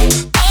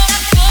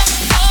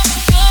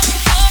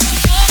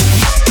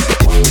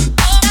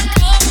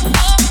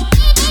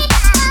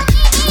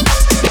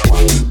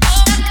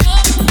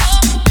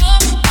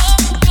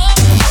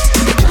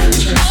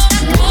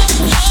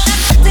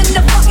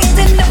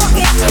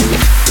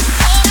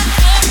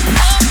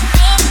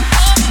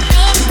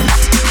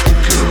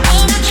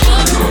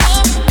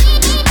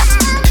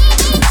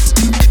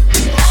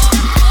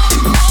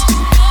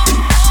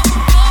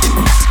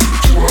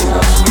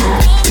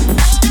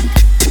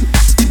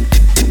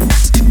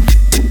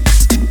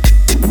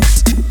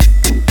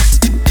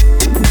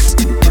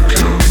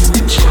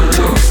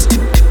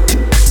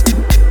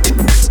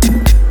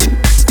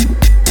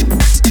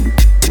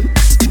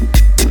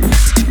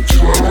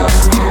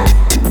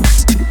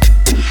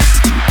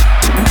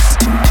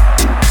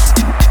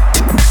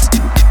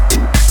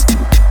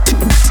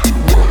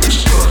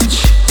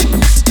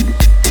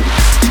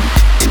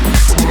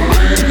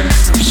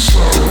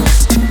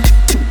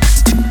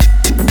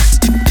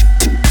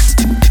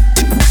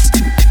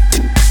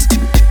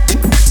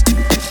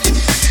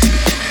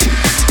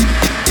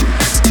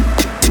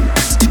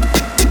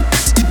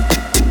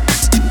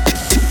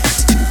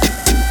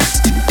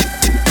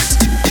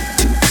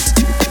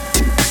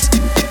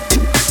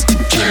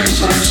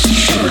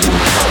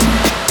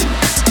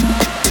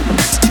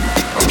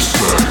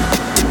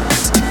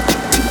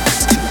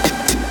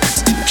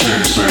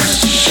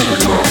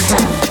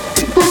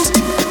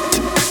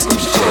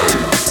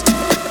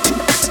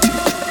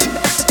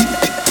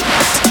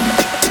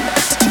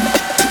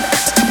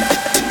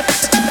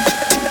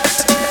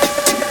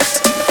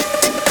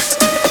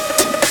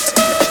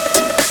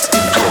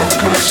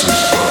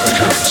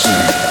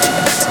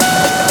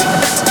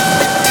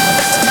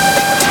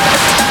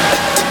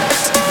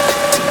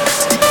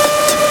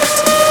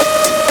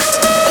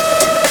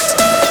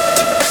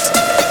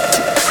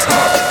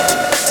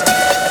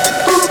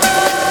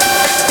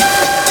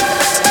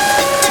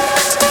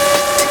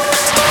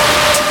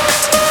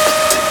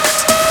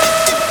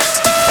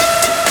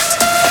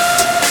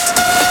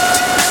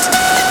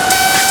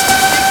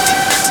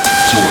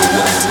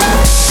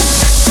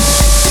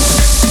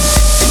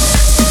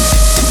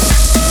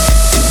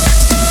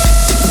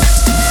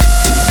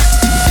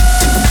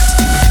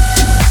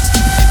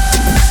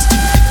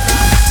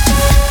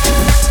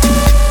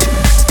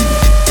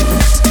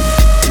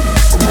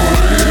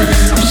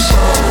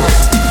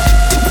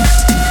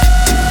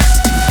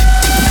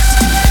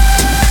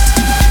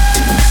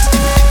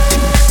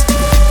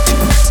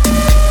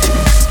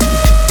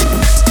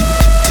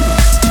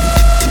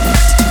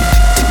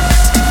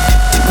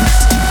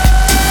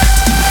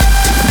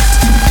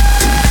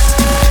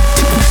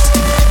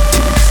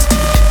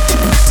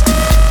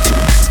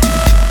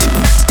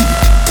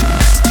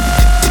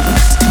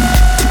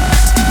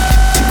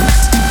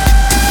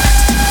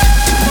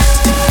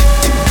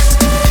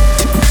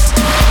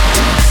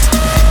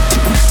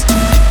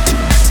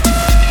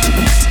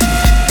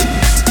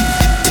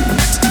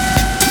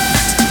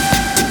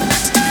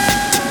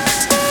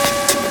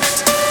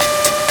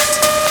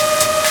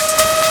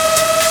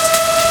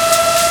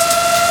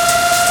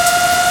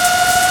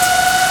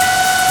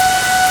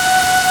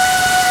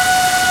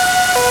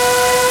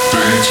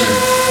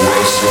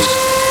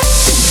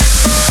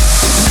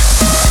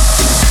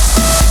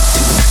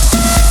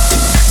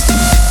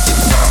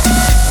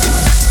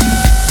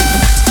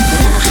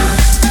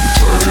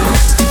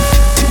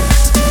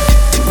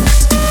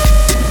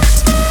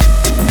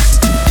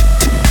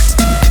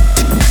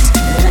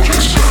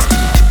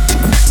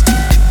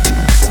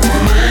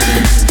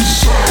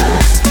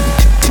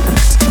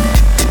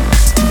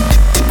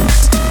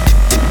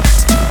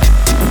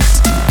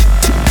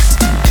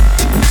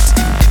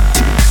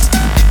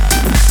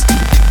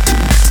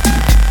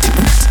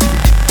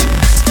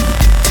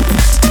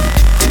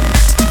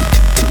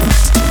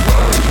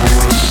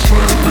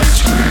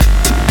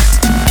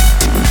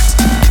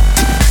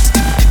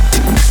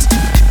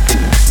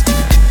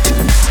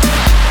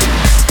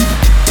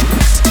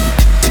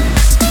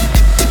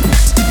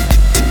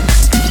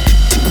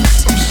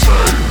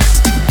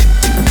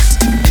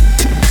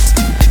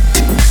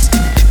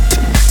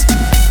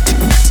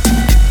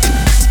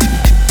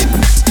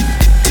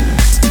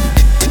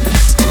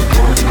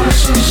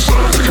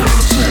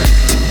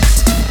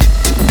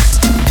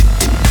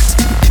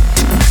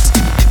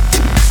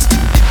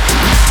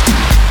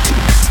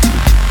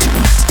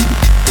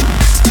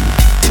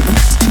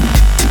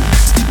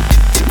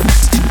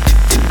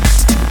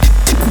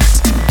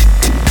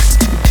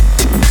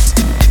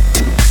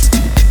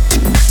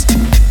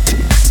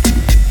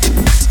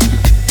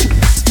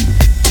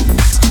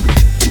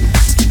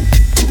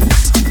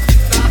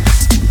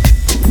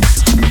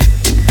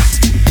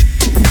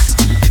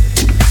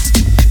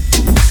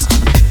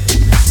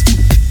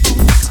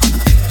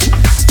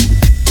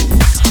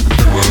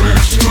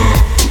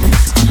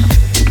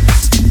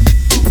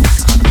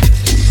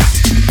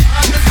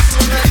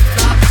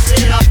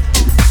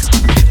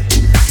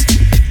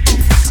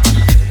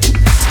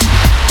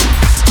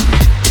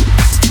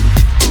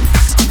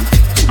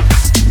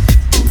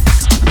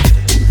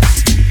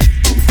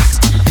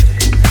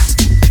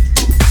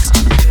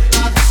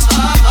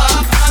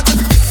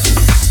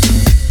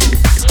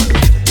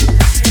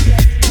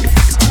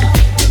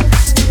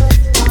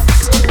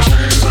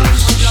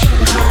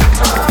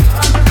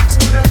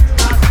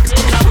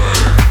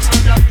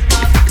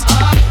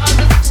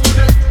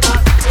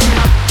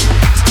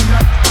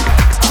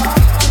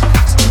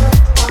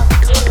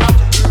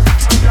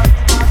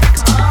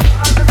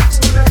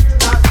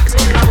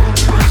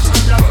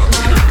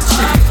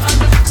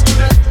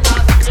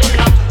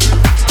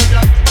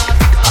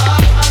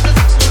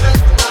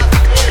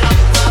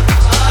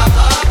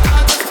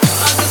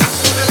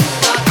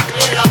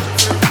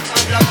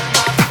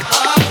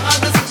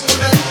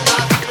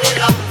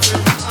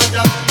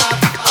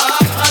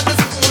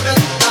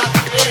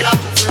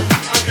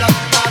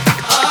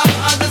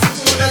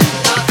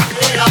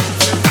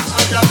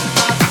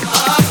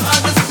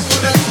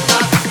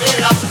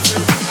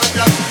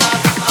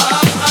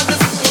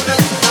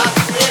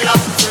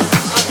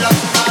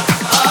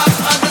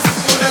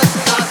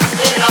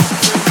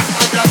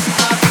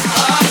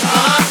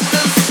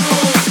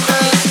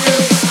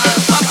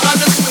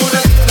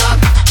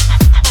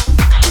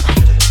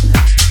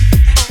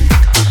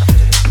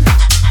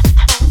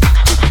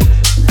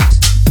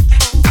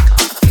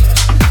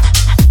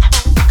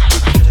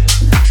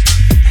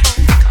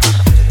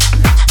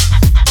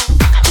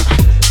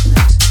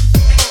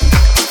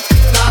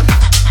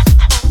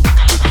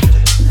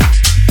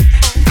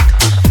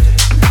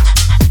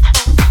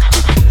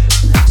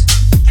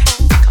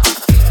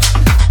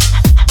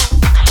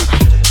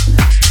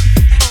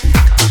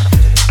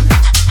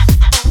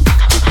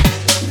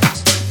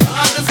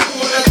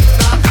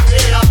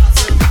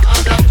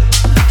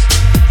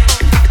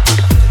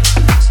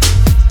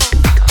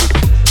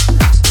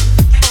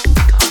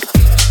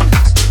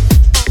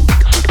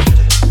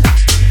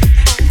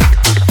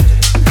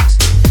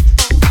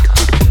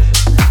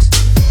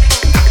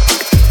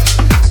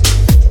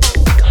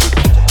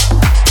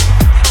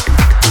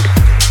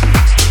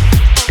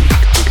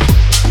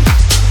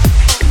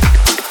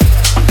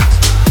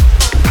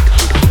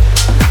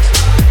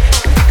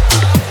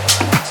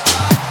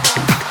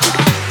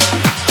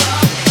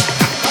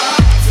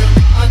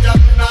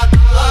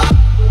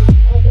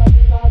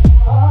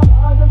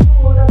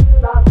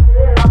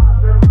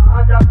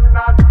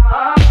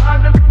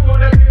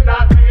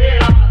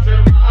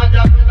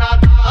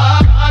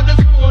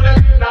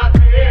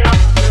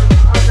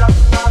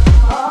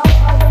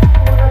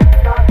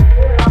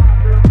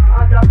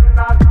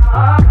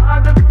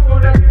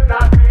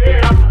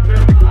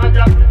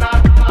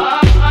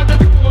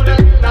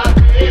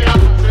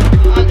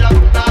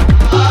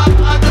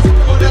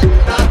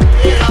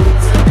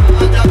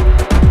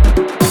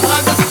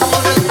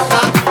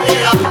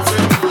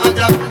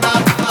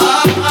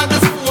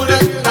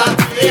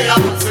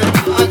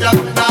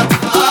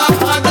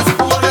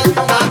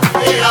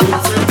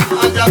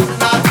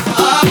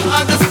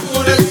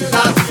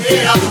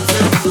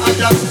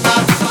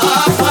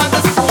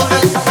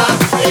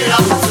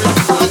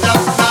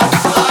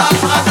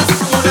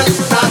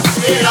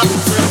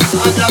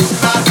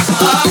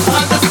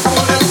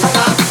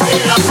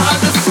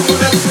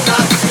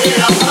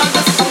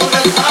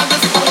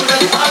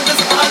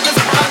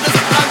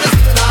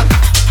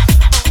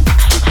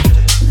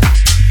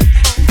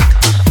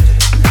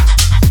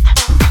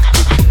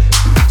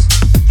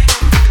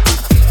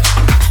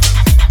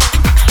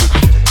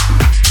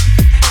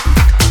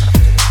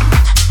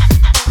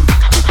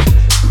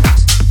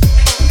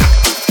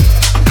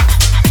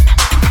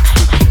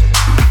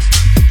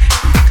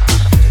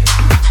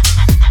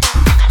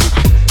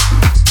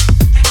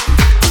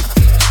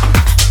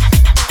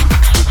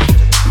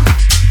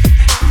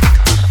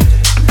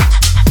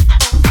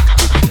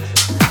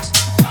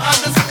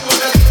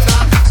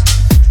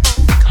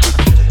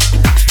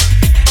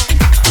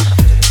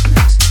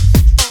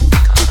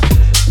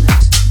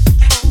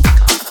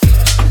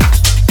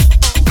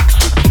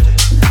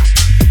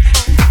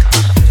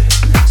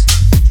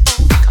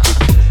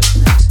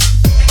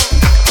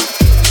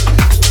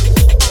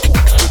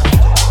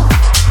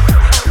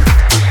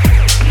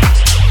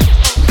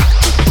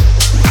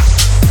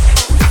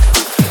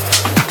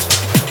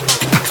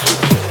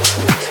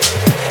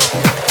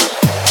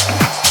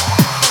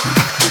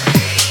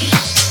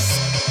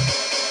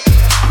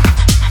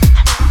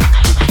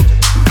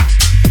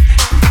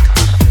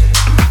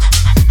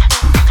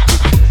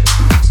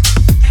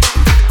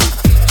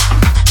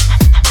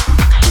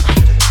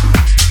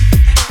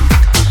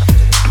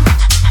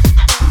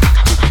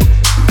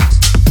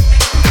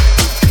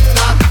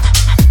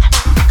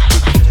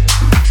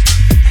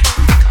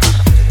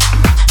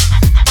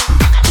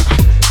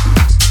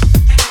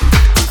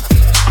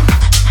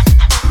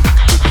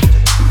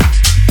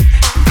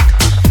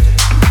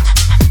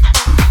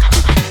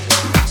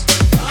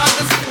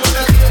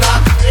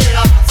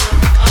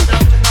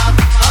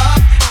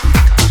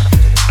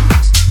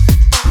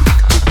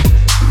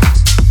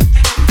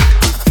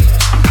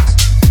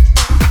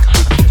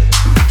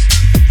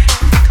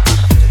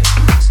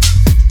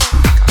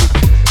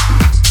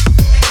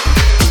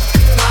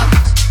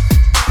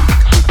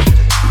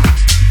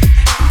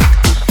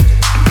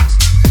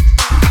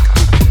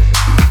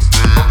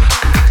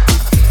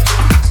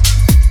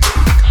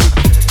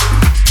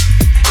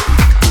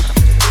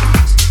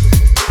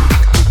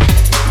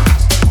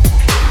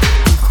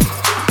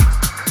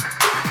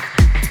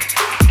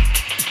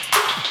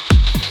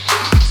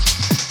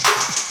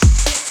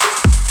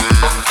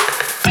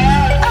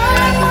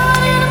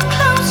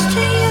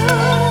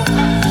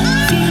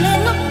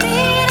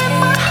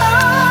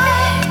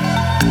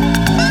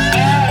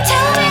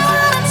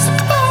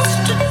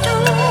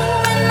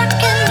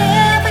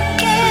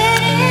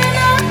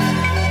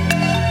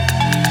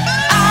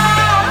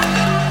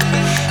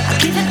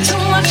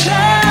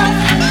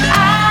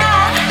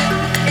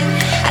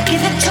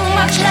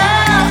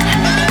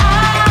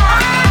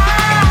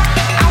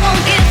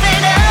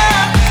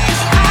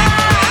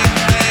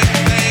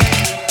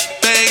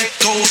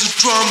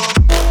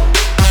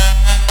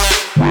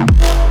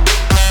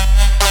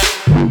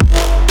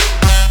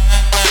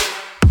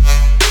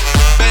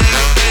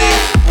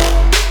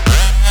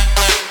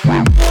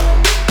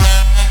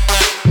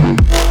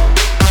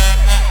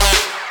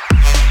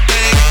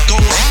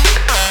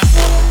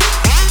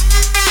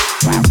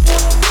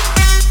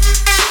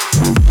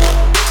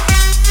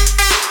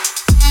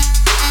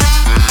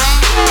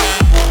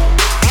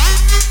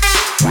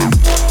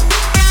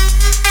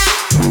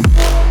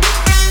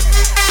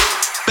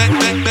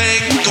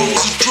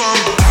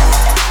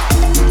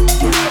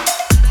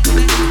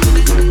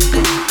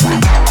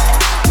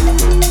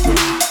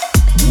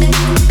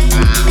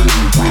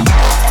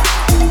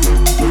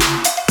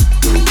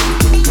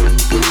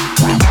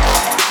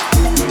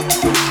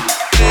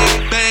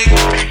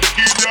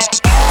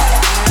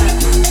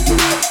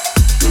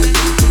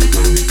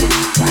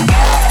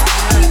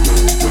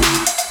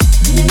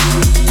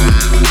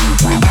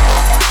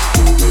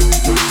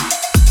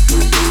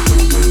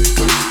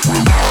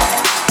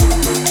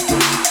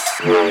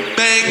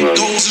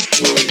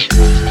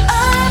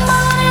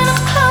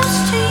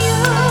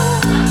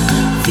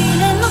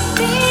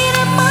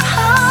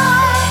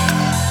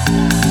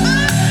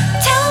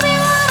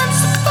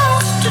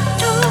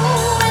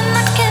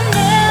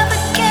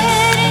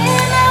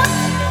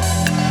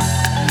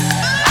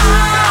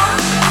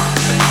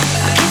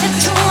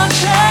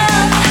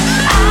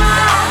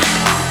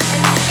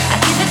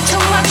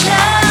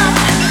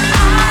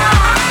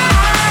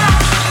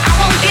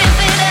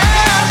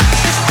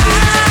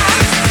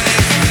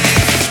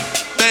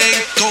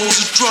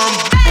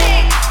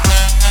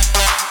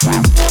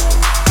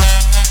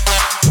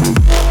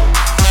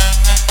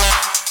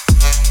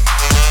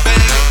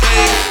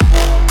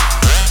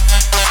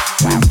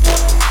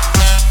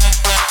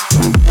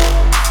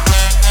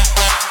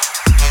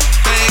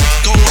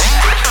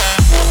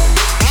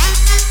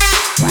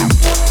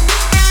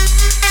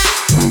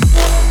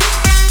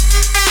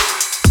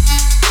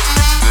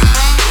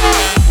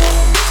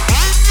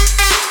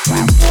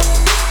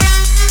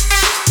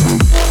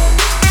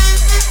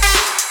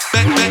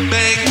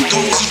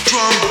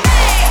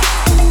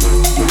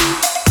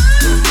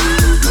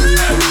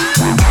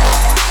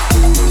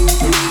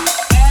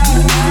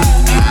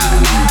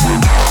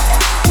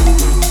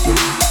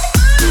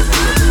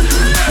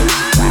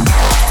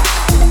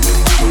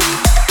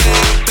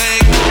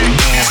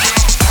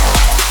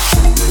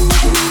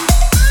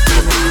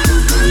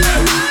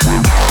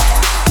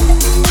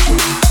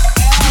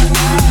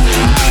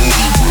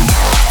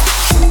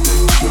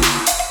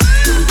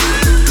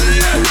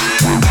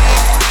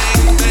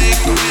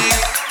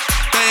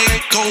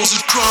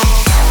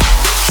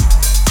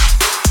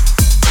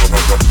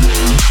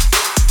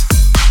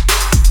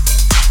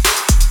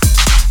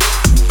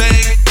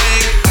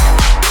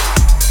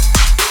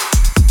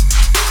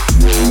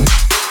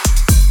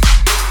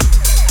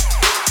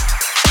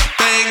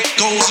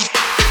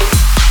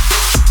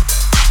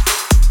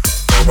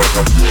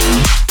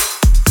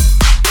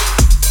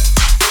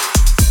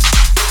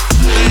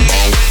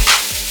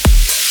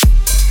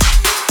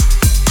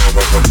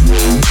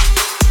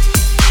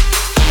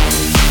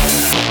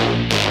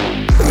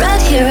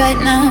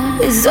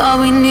 is all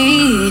we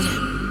need.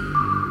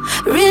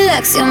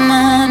 Relax your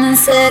mind and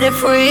set it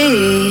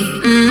free.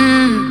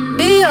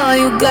 Be all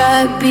you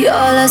got, be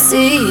all I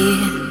see.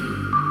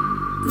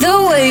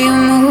 The way you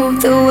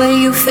move, the way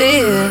you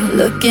feel.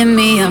 Look at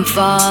me, I'm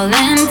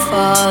falling,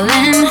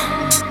 falling.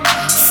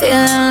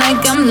 Feeling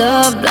like I'm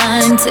love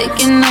blind,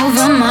 taking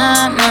over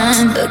my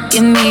mind. Look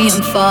at me,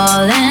 I'm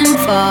falling,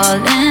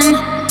 falling.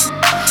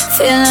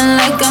 Feeling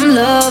like I'm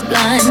love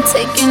blind,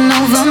 taking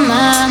over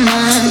my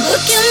mind.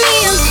 Look at me,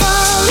 I'm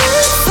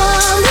falling,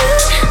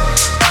 falling.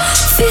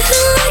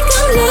 Feeling like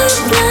I'm love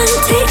blind,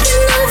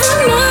 taking over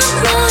my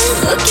mind.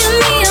 Look at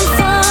me, I'm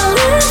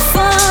falling,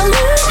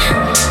 falling.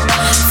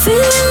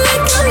 Feeling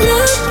like I'm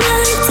love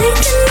blind,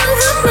 taking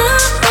over my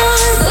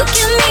mind. Look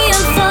at me,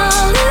 I'm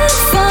falling,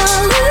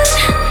 falling.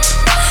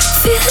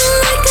 Feeling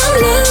like I'm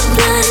love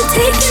blind,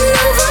 taking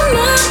over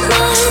my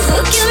mind.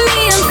 Look at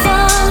me, I'm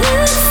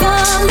falling,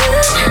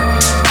 falling.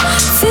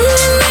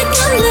 Feeling like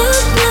I'm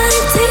love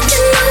blind,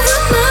 taking over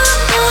my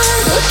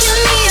mind. Look at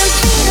me, I'm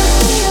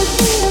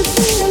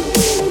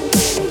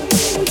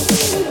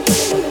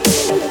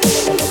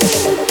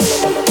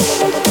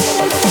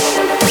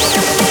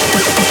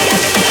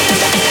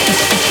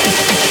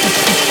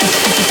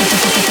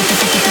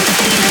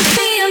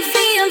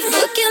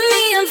look at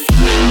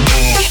me,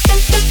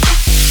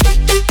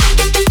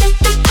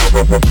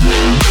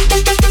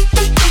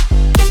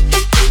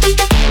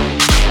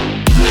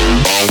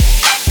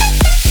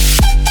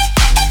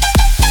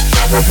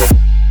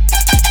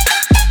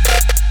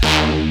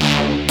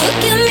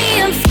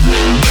 I'm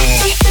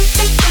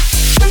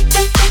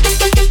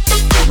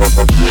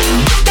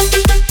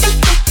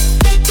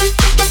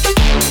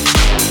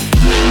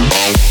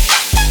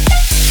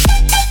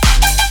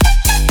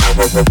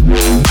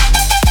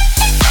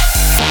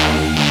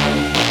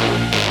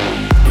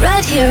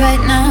right here, right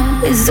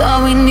now is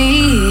all we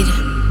need.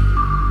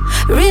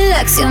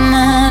 Relax your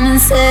mind and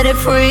set it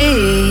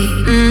free.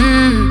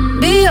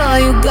 Be all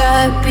you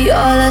got, be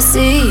all I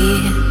see.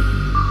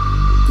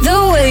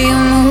 The way you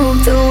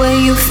move, the way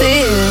you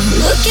feel.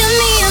 Look at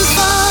me, I'm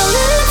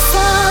falling,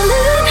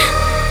 falling.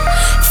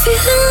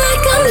 Feeling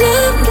like I'm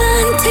love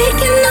blind,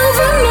 taking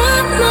over my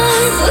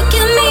mind. Look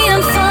at me,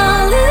 I'm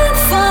falling,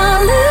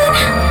 falling.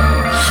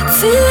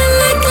 Feeling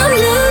like I'm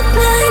love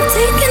blind,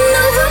 taking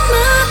over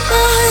my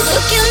mind.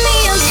 Look at me,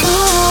 I'm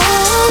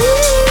falling,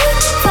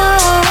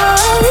 falling.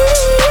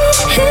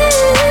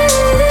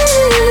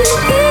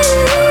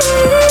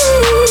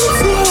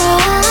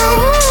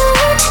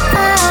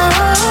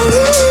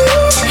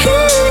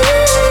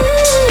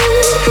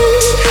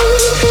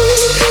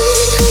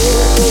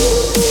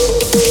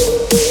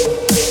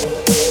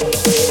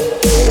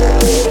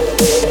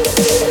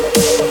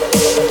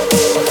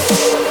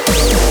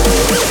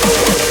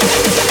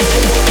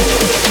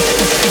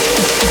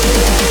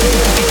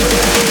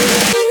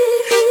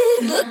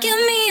 Look at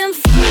me, I'm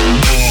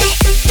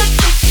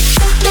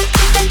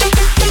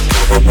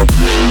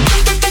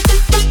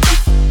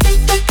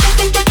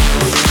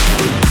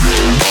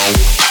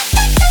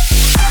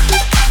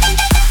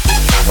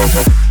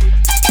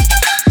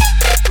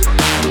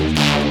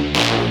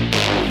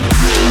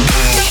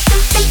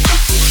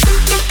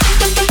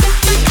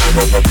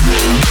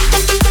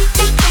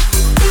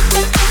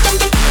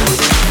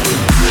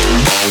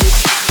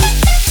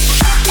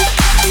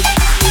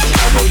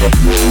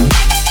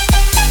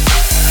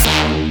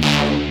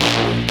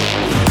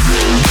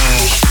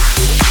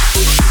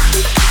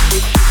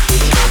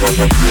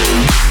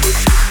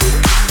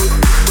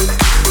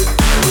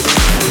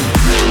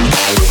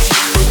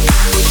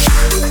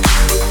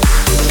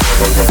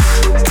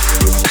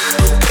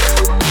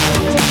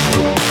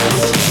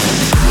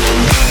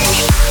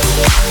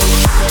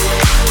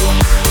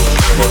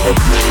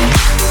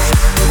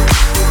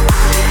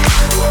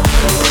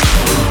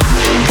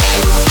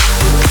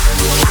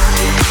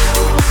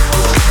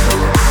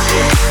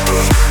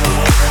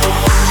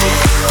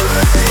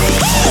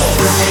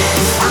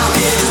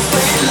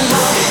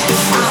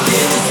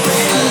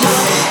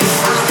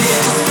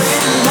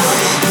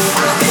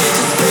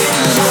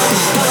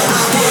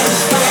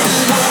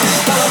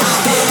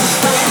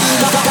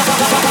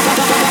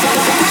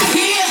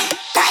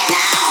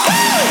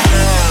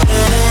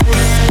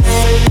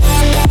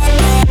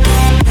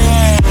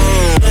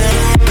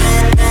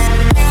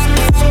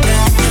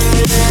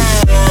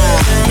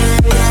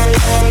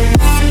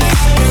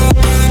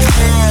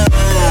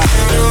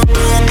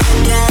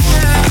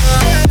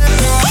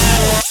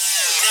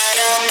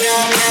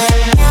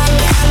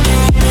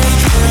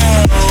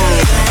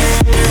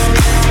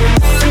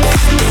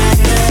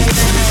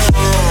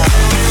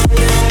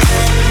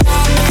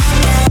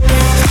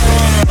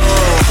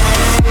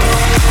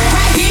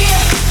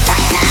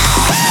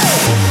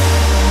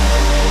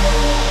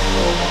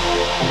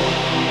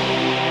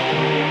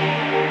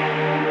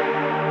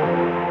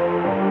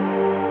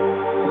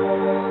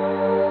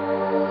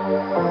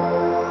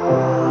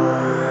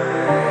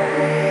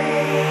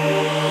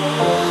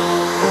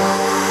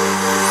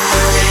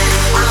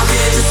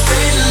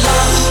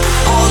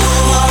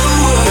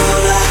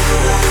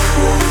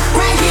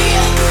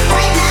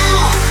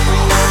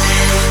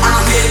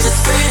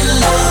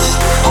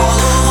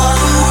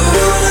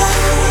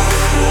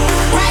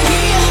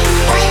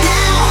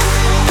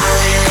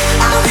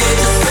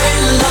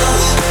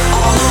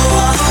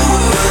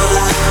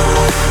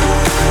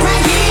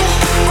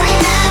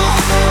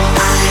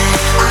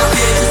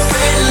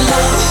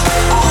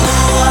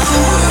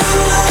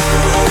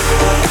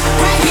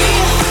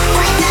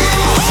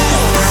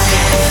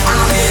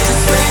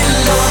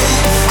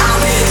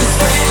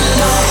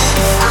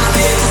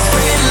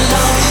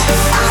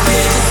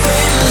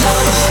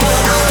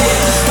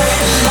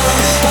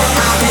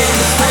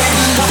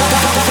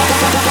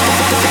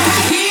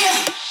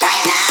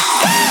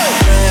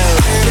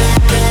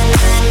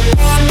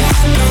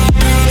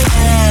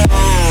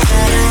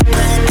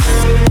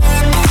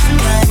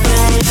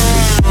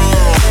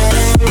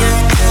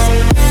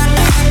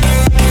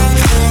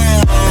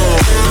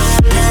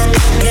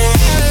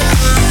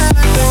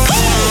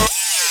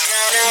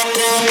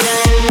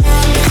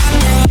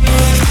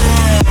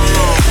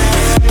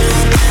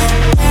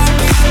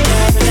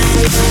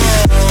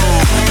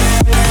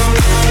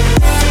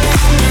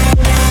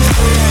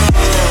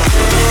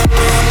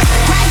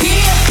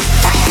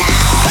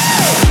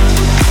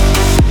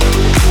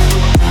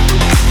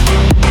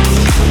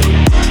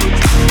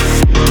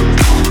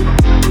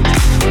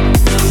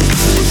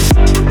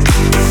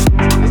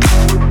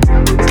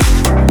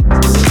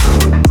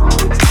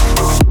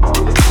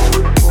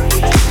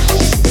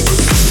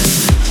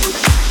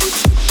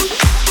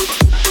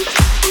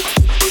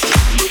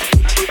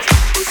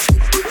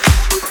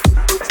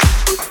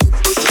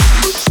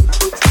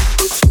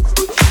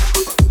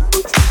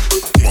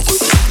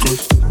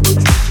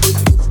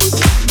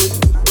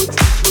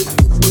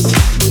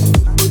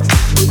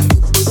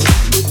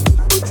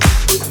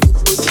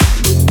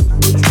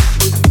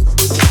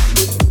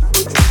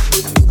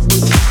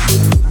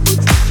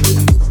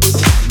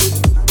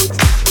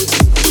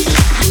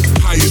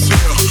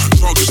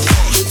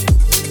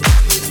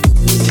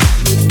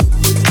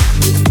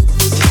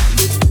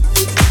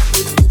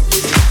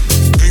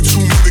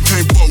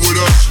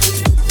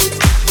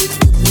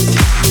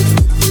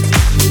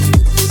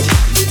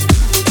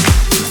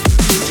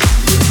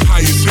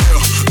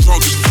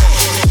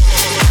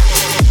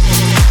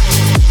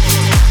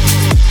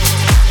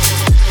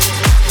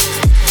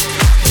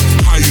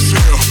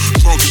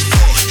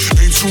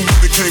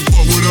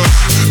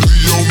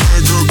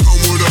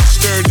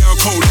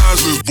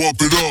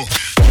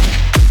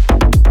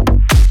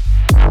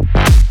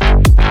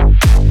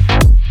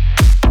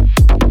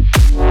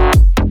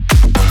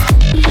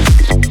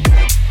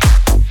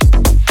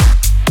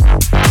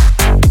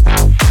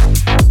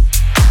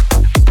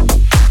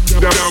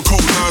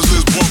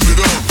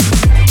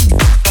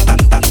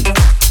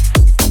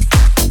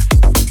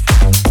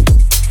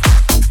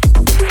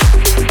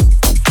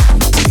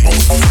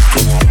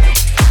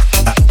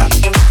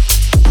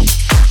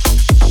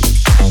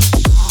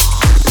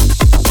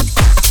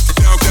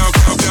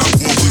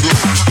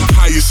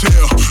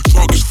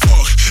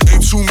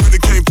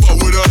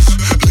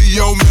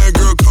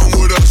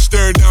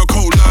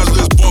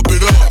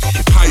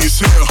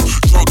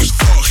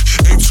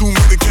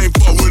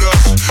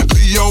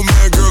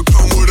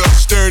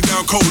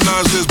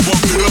lines, let's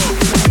bump it up.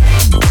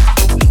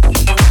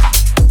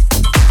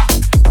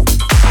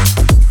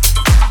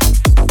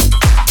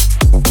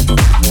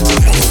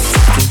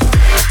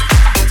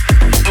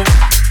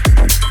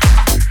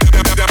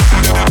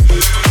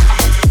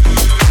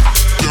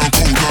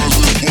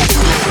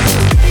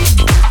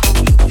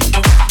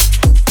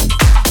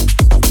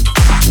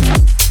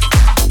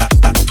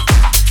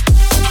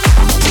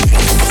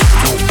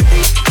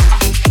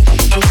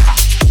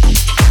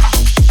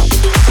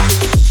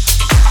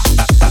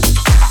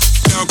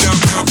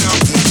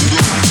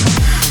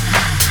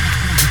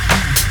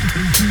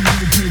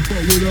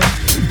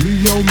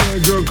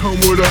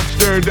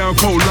 Down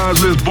cold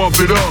lines, let's bump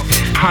it up.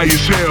 High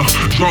as hell,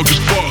 drunk as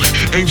fuck.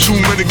 Ain't too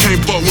many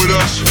can't fuck with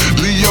us.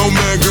 Leo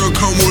man, girl,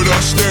 come with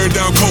us. Staring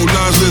down cold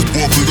lines, let's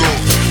bump it up.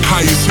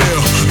 High as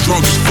hell,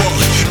 drunk as fuck.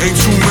 Ain't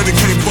too many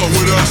can't fuck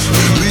with us.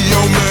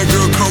 Leo man,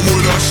 girl, come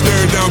with us.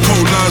 Staring down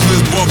cold lines,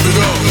 let's bump it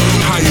up.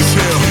 High as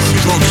hell,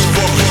 drunk as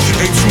fuck.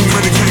 Ain't too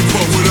many can't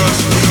fuck with us.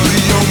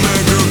 Leo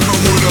man, girl,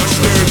 come with us.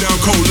 Staring down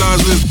cold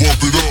lines, let's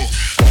bump it up.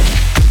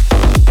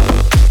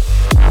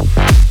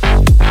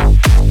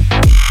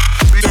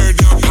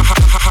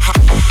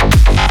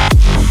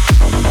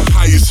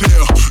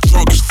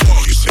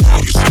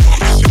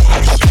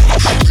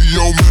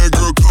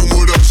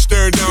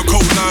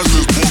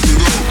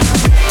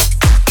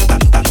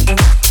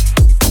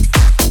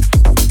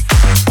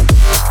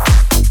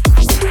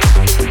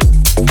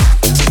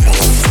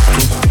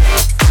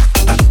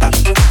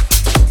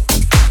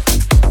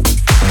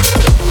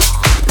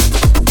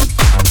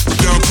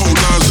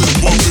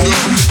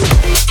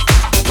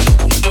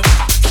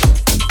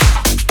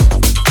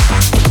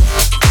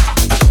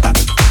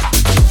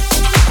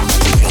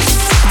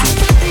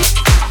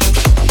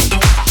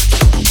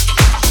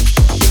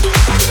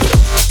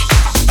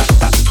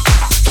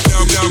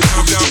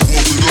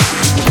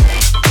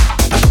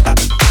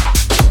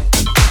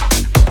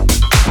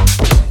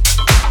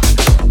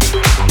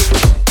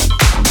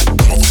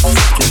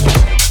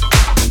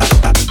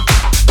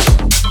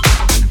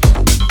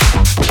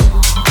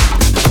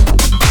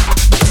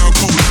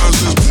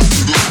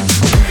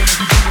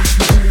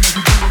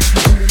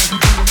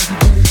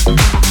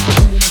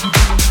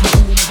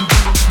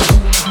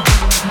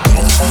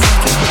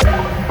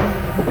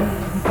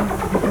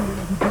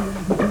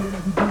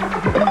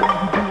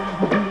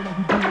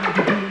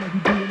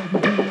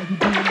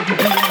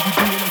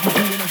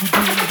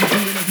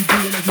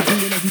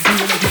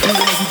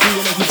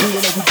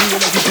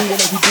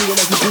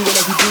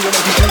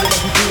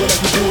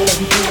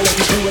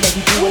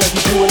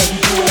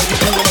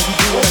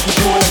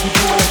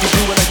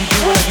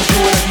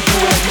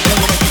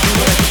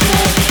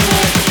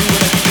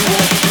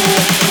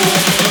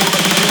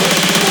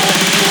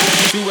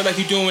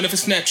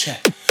 Snapchat.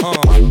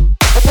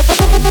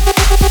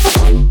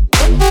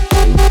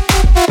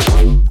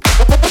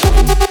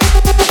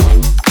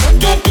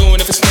 Don't do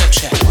it if it's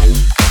Snapchat.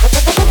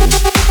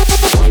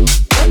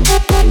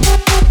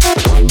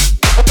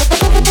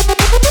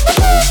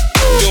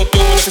 Don't do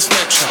it if it's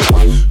Snapchat.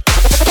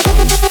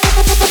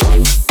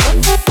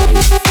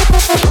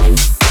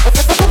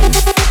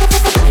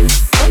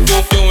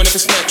 Don't do it if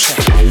it's Snapchat.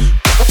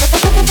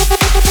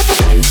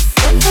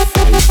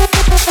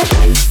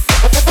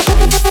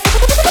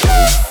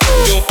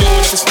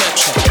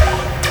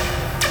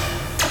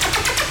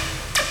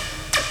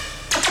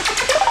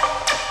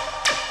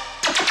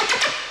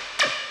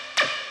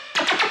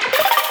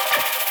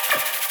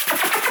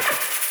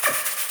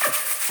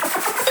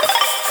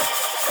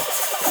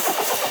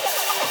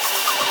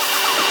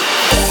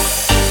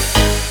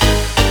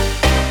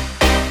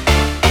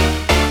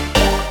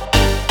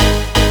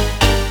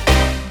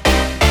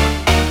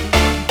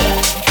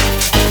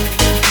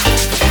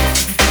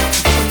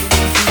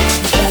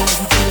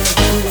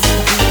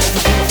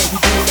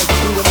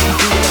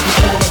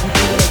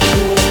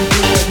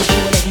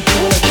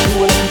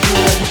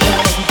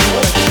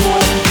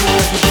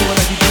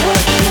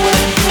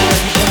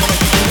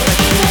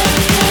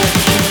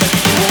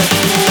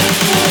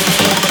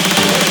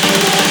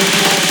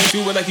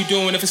 Like you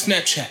doing if it's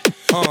Snapchat.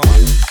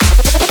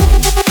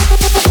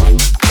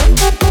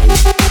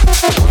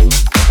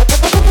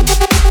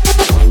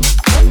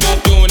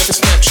 Don't do it if it's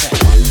Snapchat.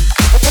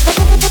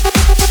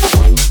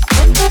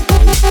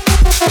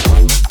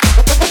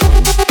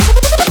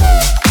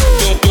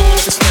 Don't do it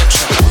if it's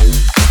Snapchat.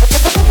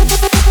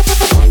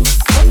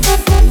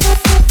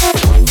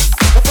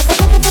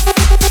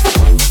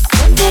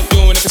 Don't do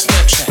it if it's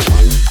Snapchat.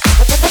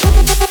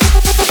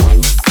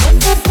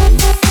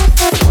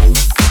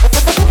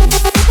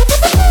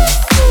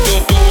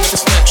 Don't do it if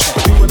it's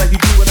Snapchat.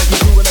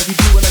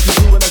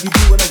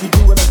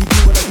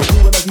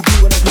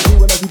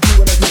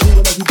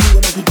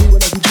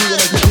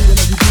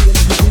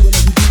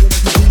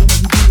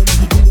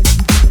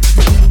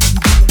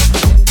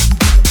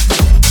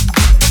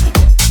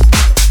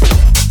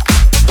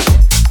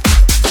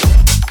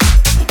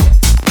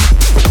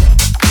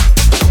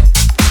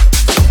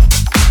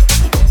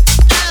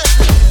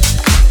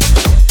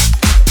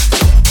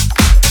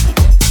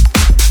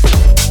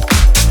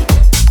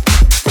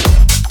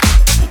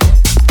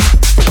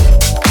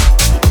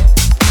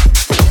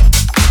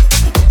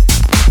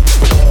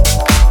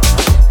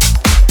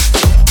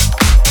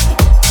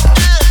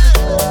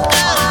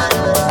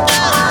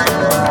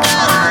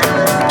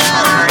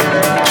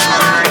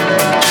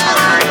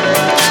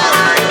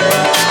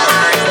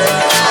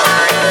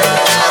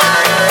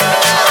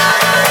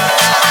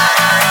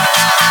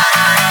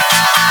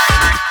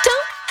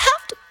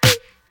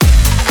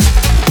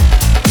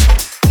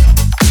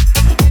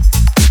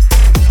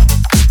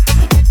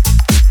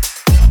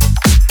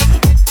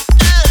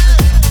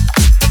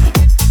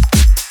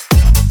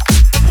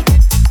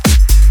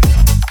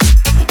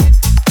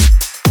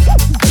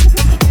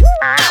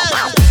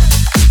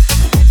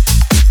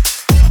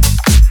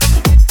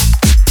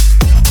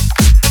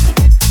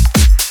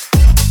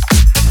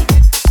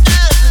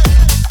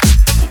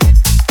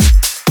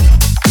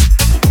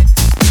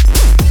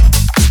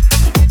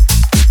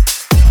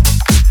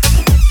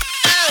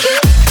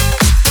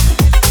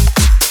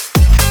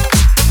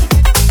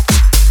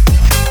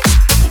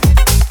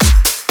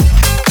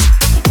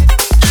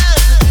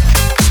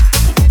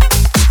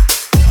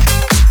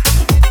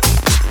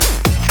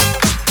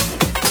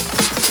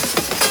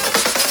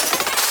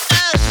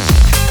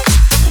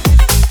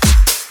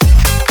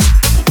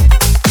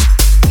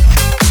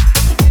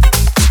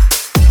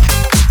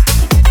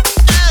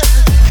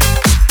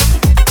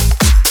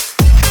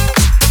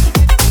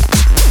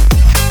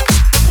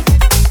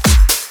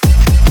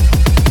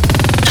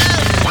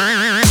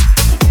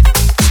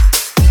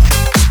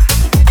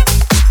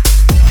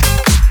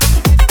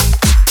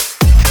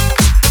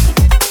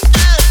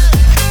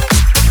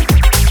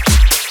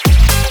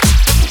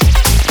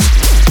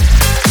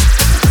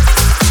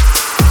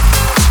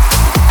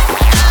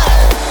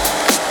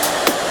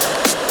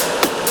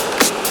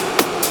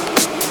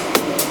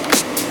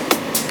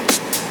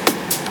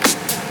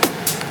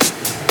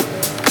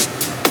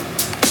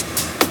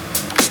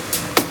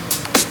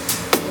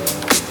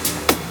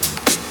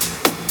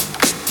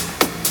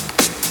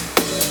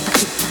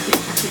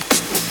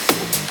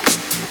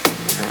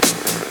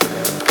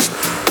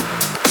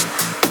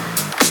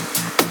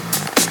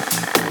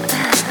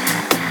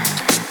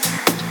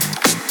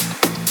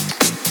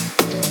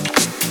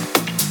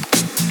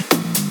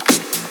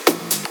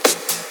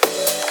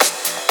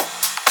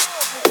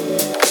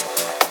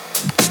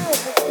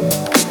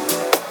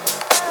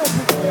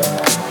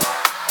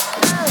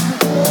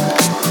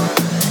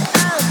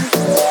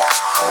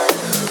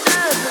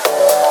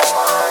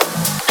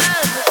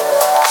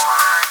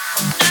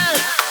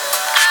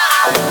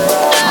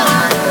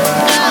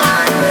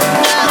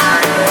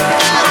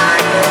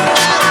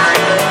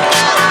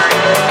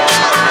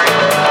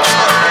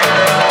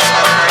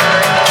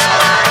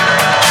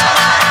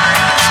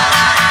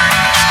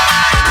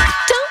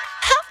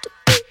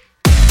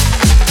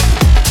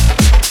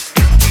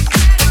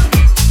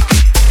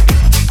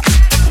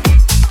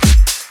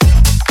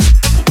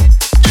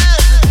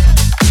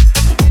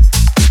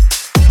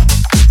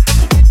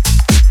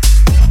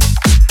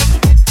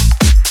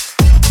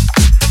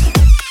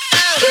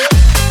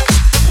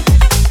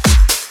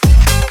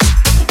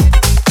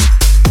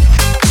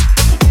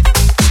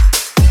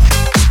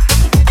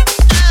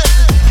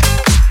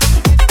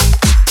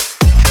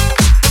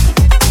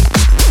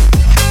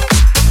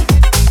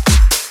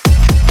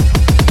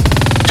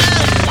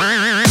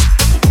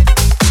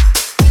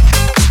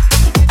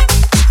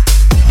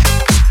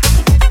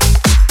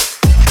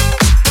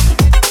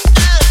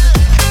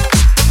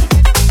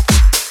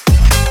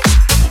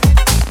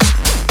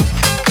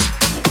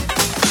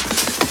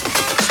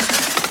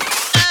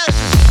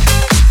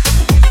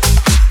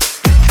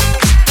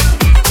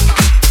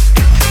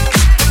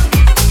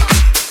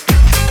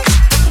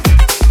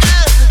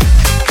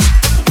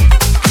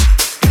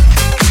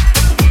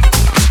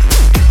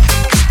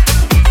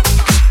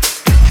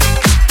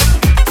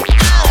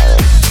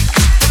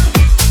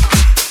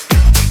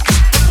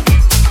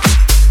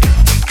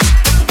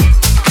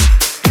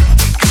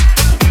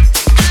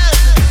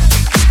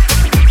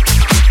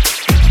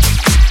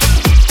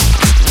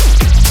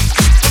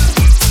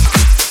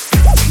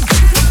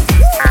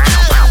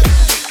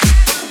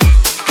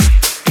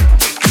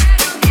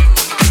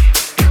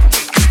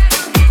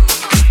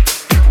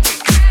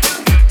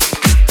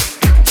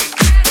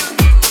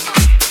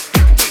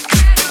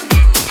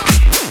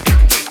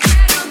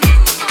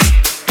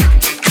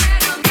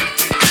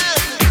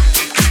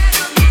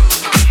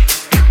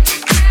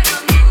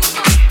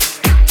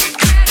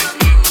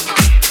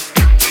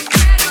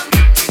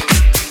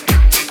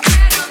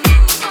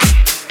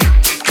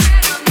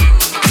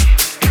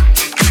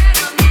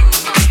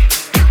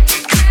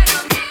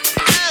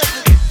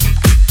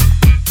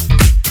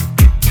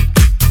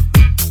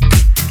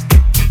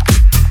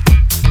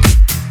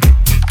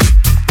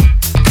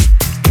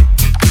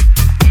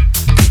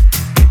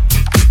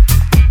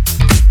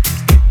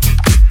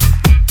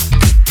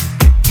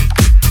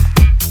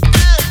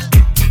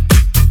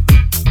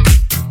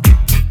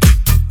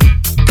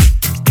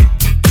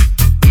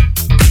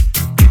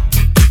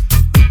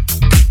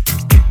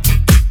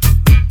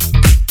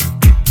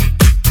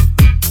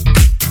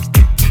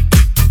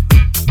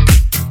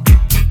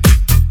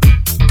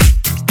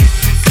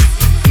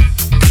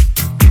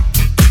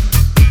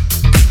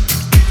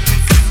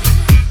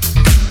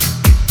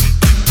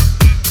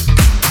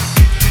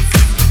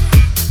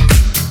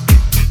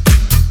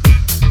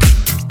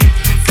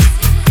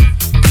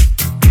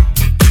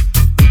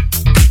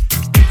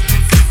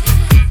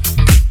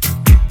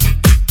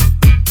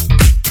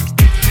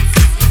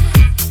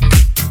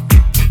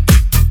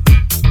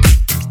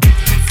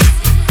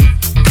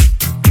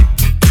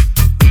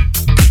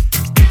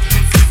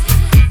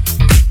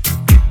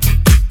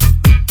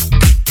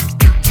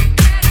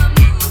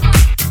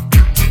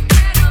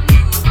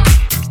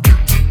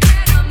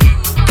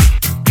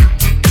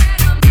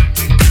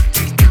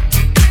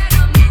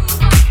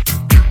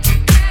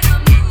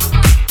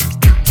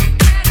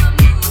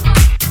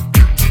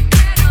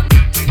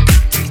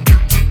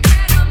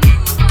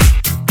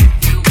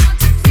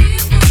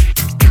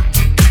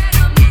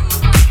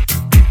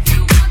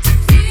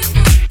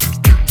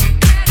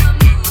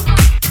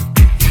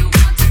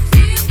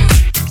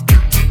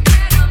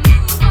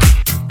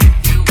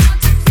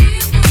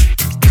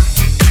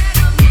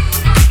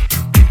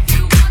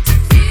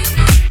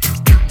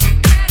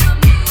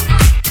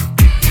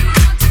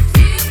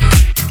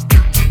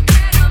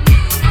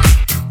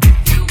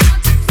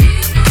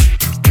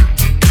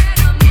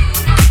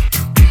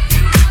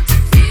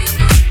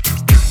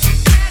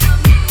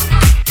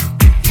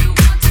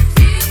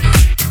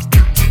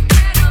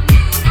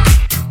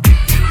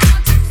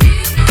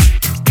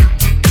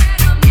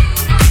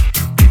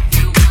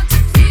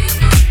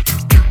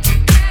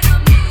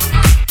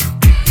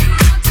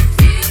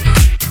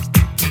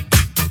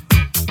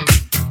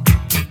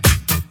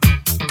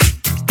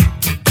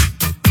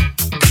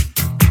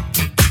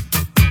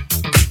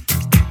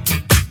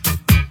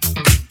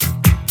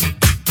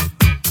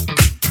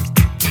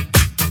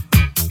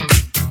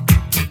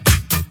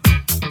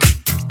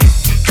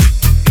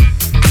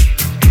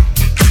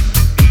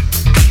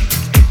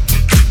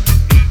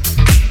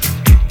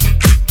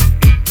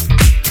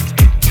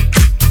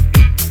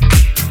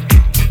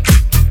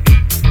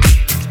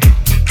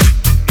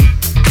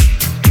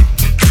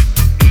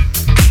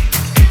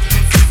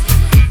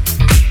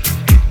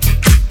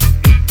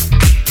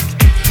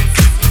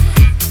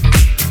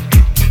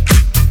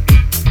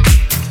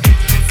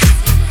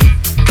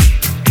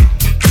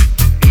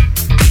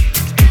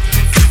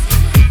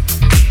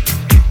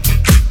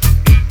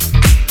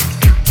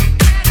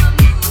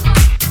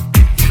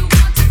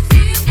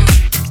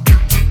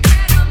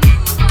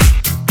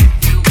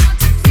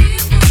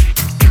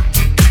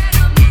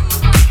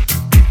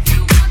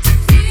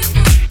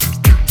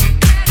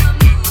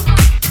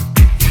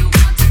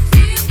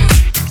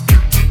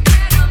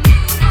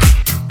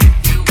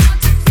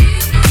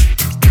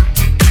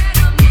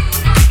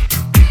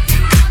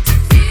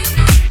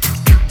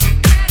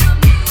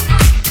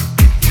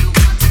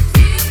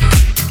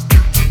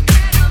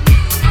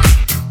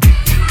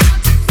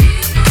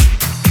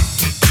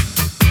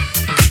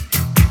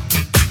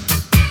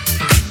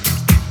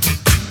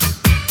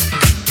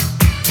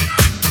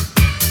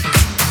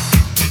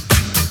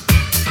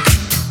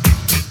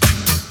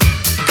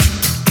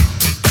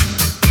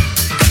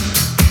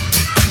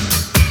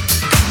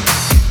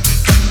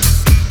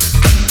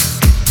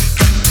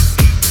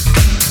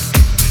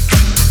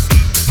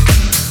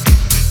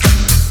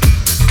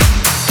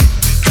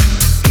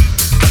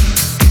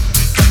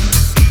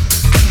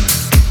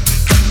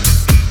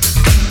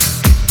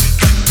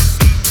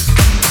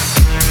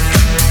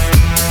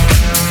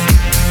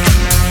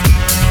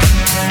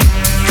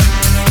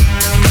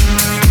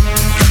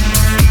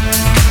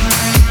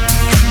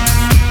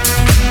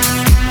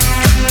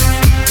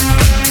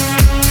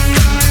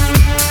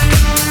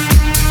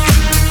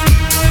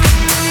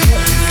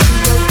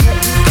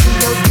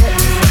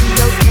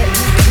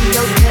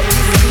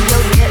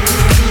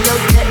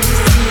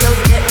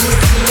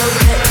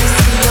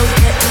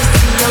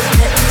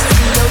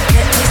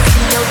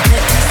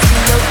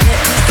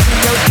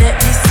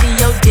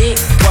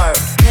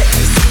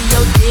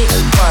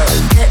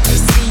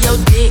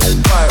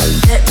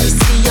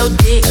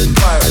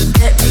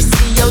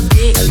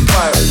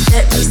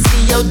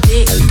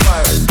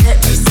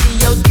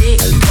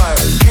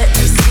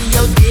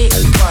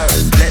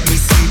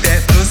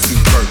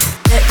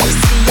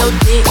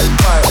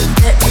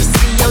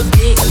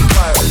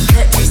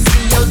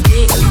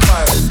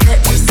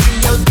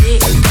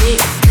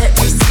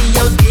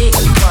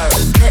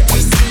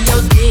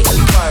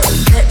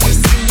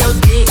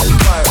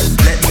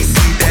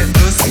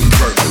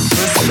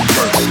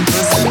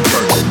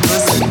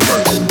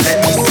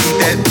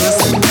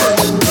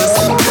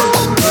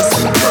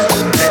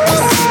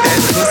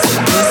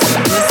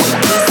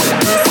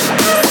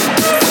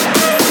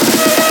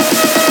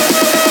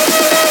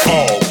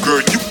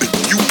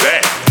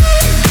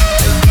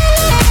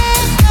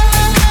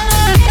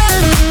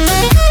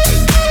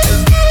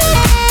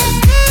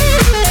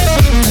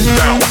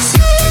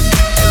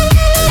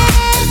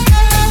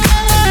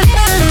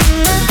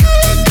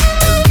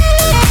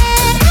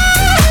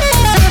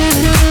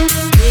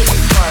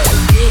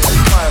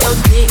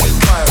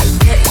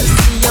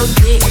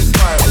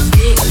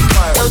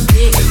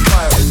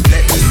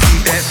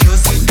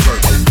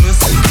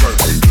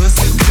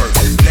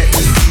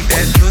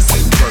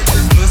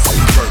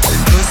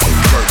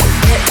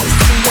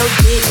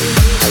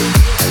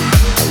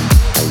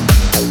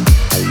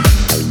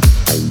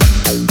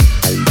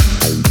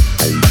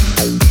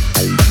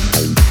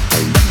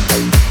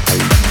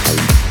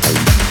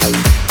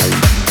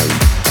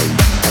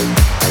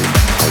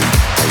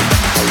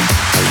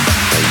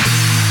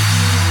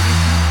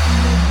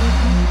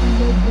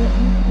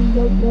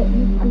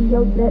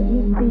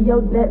 see yo,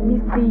 let me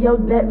see yo,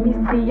 let me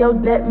see yo,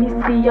 let me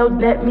see yo,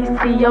 let me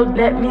see yo,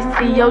 let me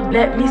see yo,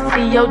 let me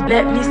see yo,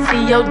 let me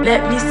see yo,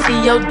 let me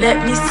see yo, let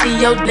me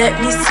see yo, let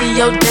me see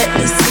yo, let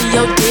me see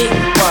yo dick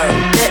work.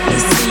 Let me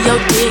see yo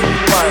dick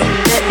work.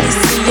 Let me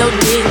see yo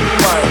dick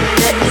work.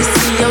 Let me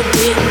see yo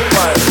dick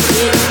work.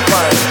 Dick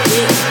work.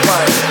 Dick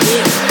work.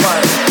 Dick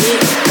work.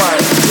 Dick work.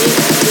 Dick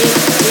dick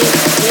dick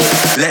dick.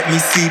 Let me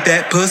see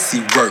that pussy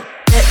work.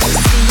 Let me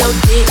see your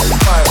dick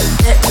work.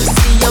 Let me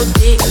see your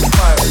dick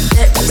work.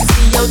 Let me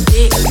see your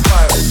dick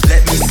work.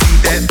 Let me see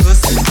that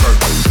pussy work.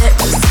 Let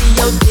me see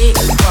your dick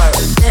work.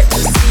 Let me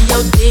see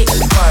your dick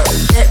work.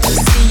 Let me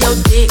see your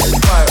dick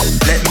work.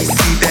 Let me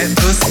see that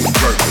pussy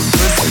work.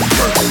 Pussy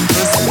work.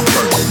 Pussy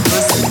work.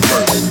 Pussy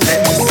work.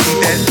 Let me see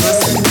that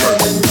pussy work.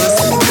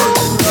 Pussy work.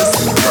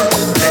 Pussy work.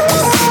 Let me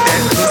see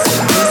that pussy.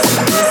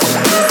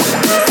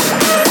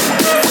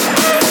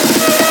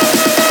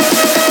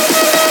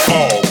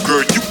 Oh,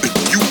 girl, you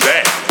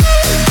that.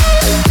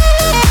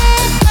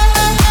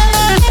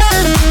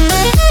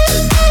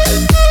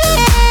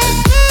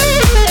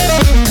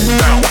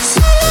 Bounce.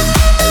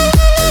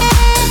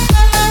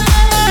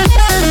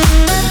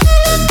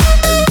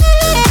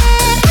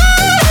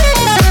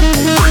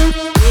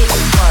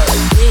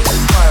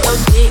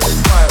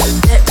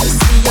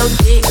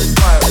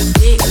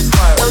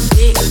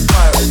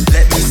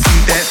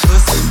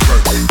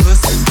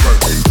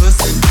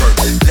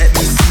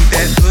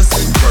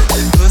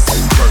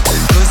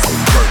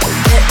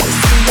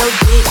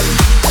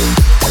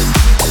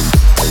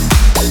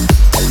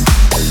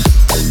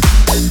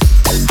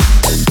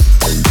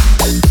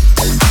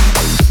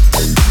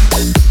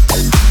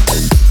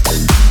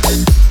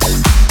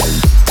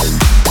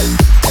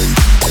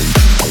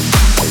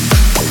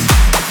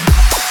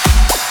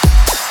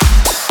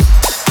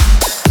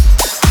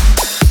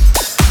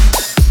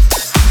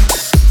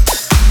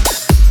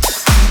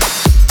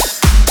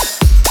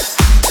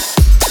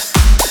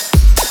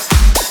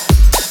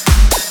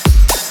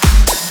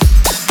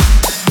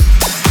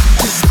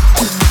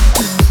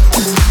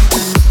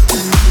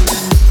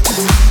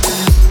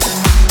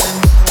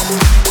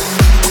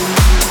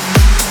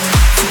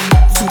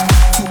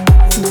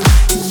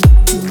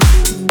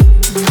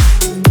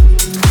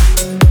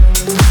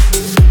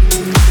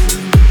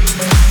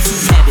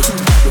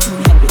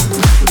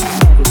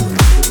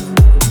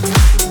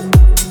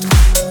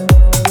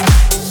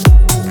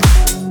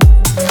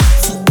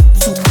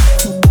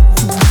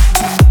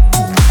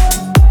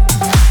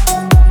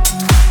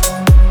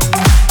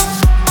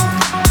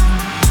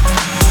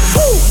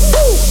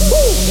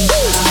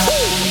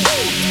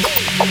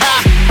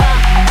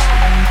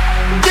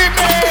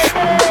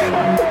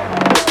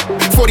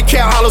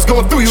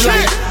 Going through you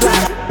like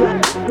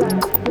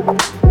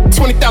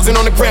 20,000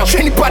 on the ground.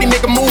 Anybody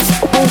make a move?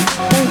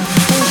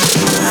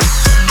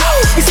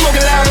 We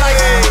smoking loud like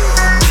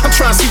I'm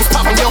trying to see what's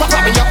poppin', yo.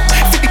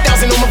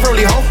 50,000 on my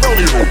rollie, ho.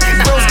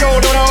 Rose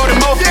gold on all the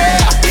mo.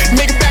 Yeah,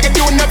 make it back and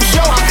do another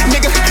show,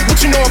 nigga.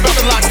 What you know about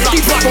the locks?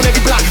 Keep block on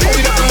every block. Hold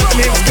it up and let them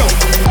hear us go.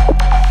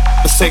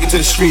 Let's take it to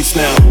the streets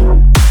now.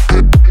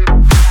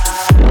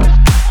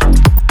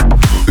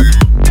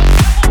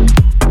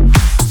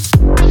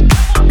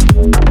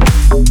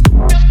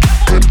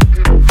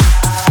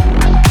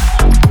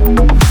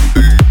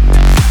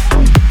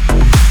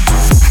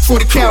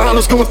 40 cal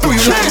hollows going through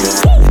you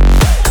like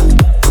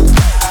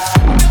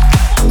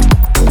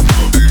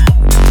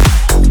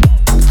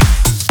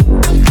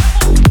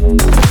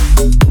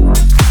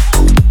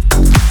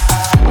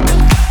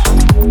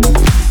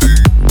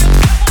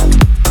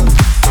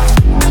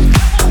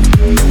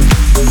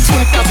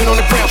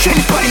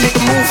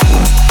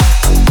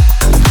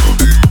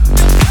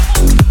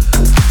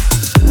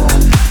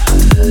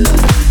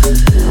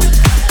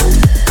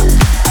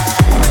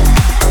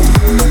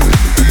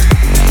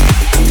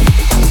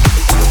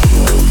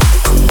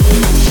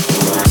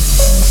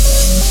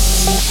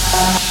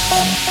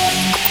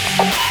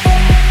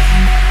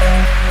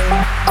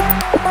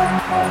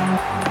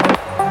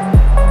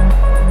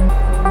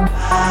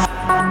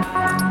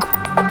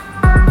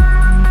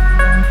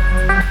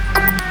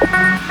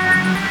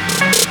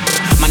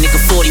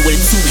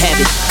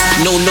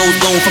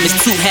from his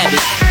tooth habit.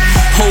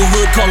 Whole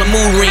hood call a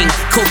moon ring.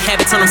 Coke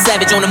habit turn him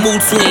savage on a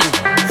mood swing.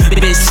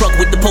 Benz truck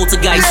with the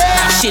poltergeist.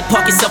 Shit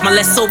park yourself my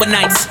less sober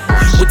nights.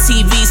 With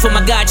TVs for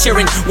my God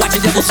cheering.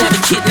 Watching Devil's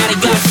Advocate, now they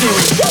God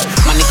fearing.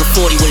 My nigga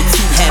 40 with a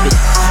tooth habit.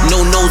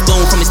 No nose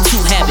bone from his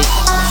tooth habit.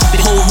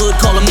 Whole hood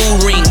call a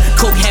moon ring.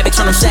 Coke habit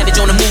turn him savage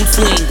on a mood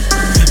swing.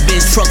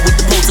 Benz truck with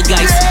the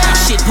poltergeist.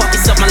 Shit park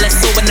yourself my less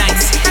sober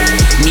nights.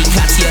 Me,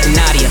 Katia, and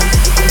Nadia.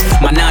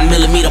 My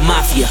 9mm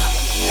mafia.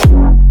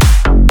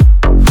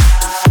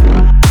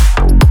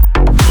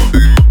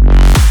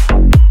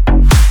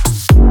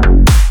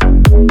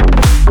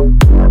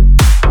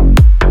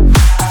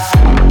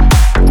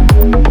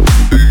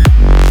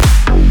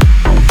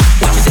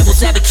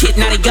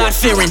 Now they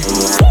God-fearing.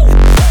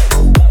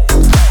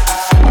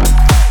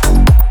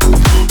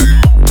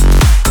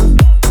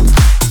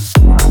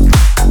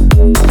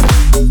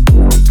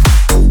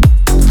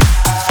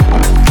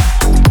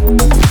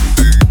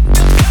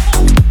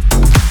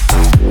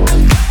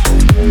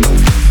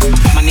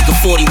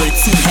 shorty with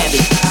it too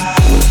heavy.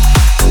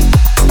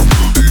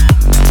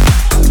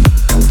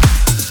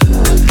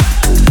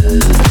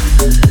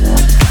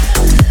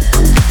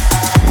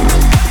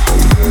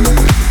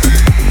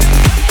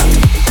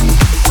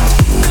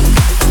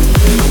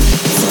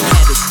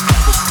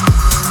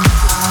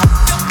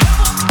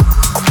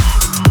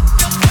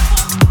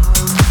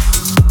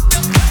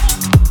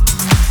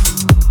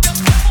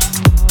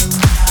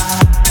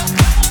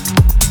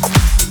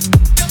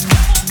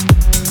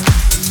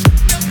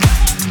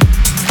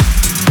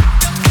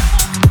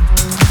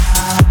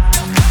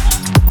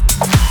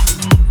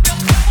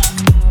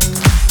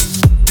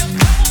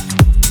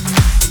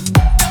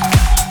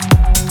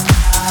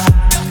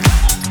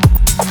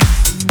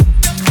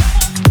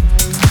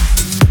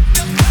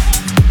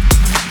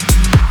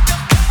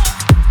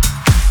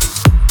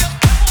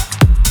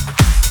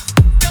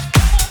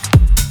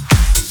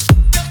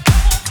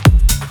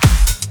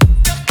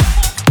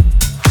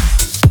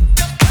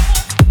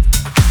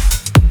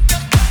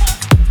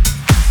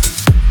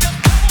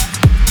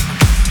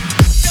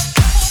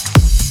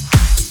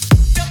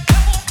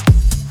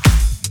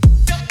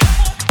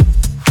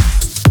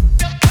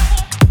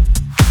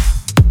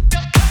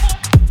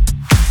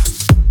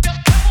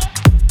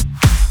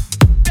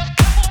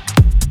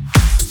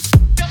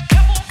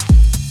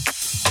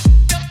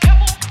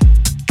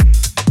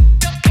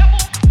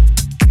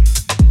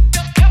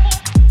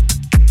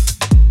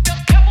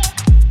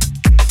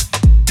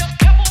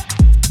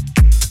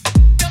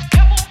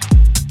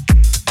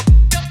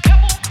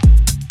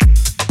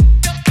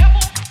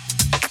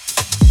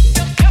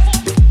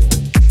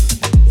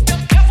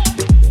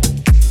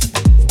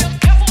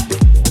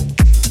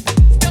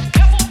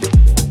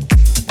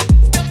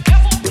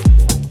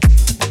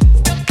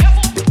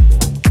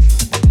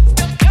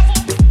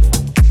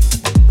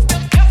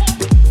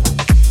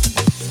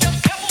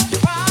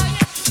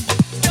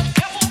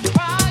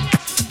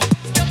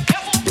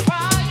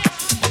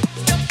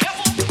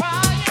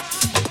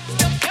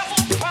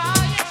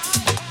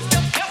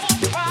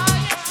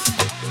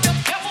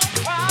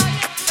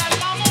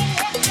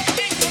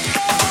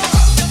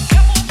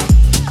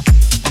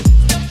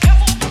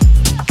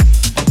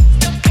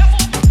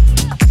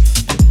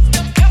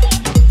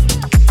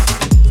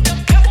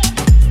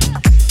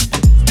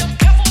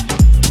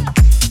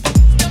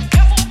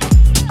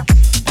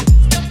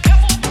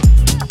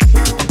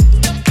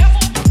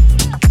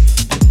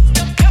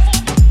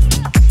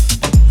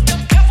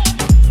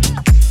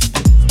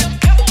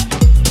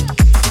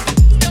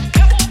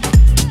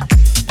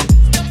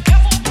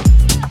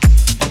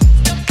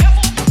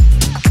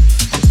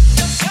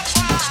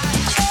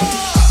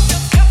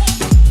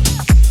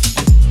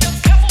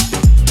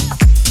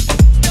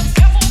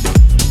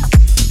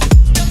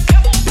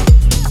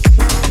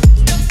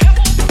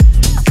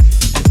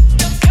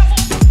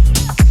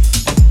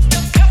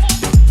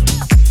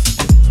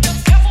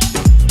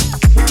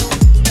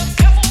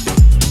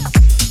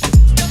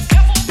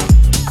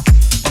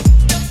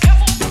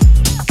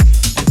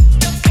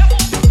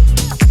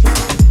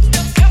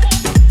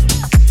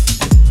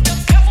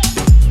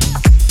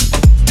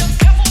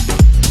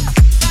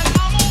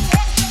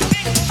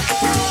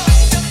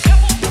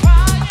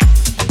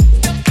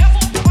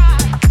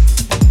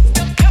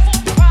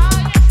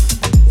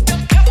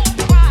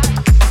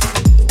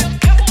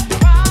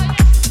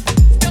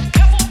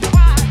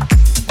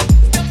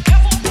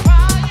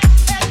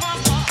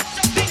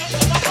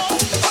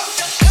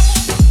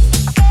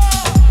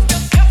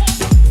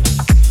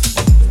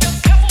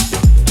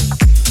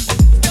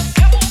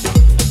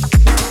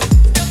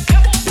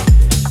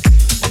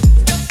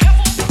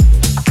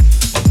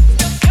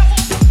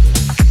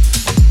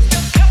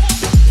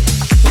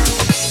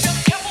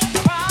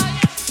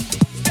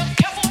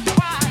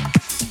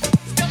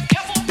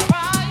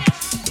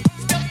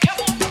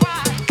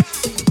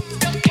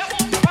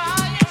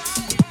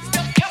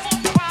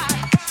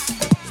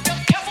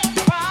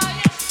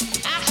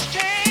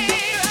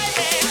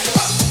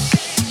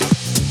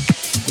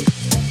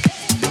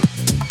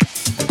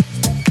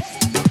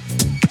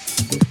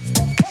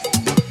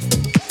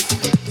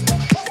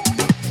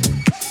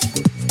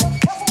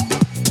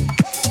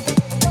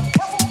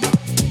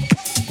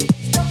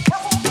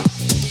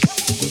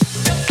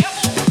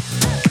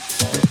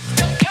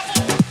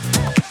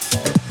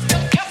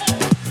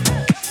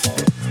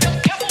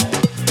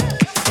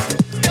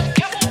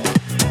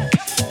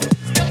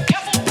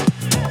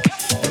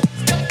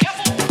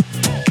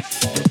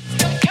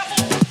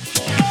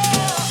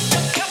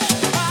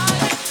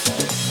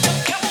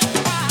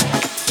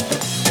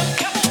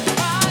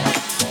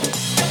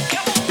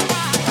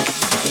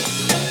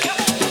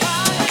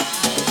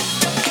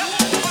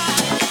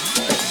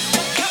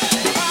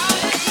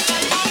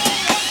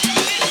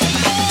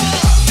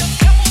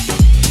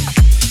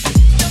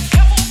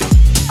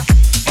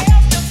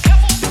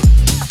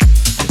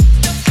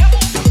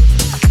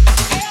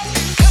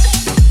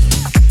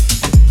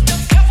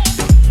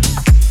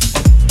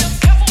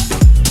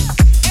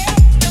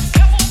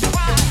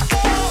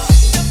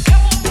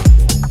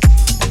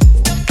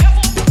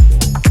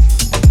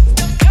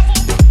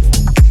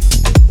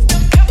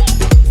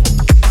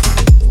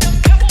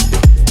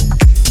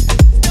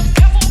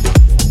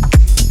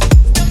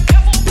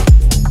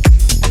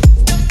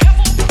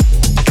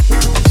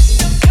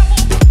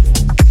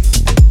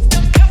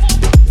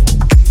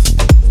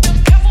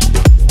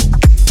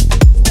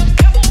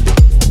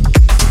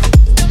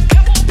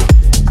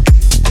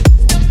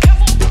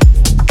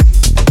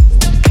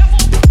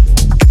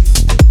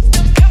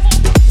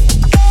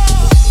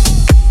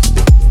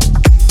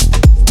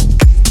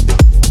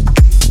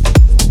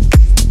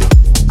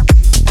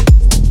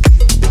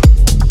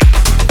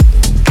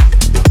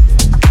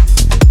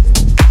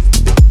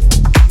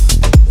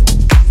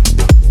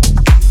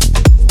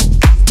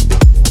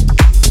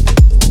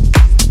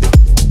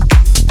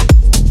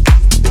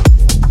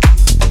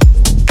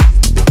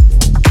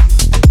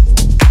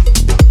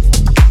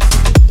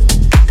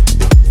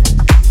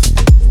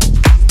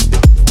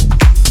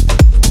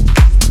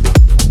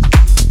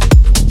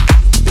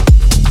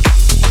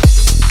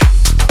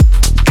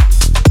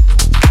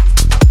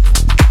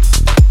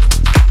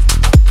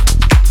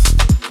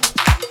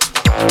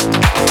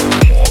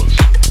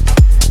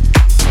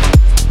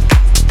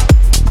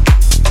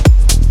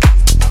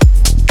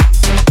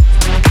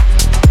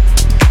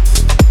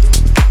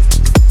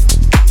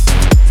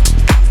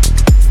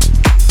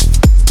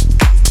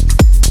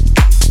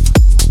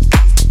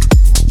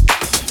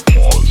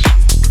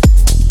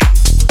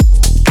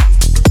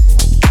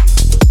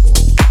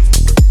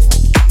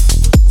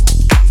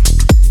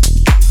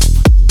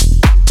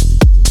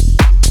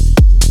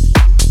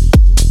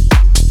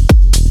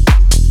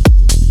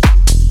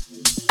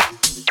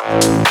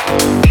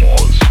 Thank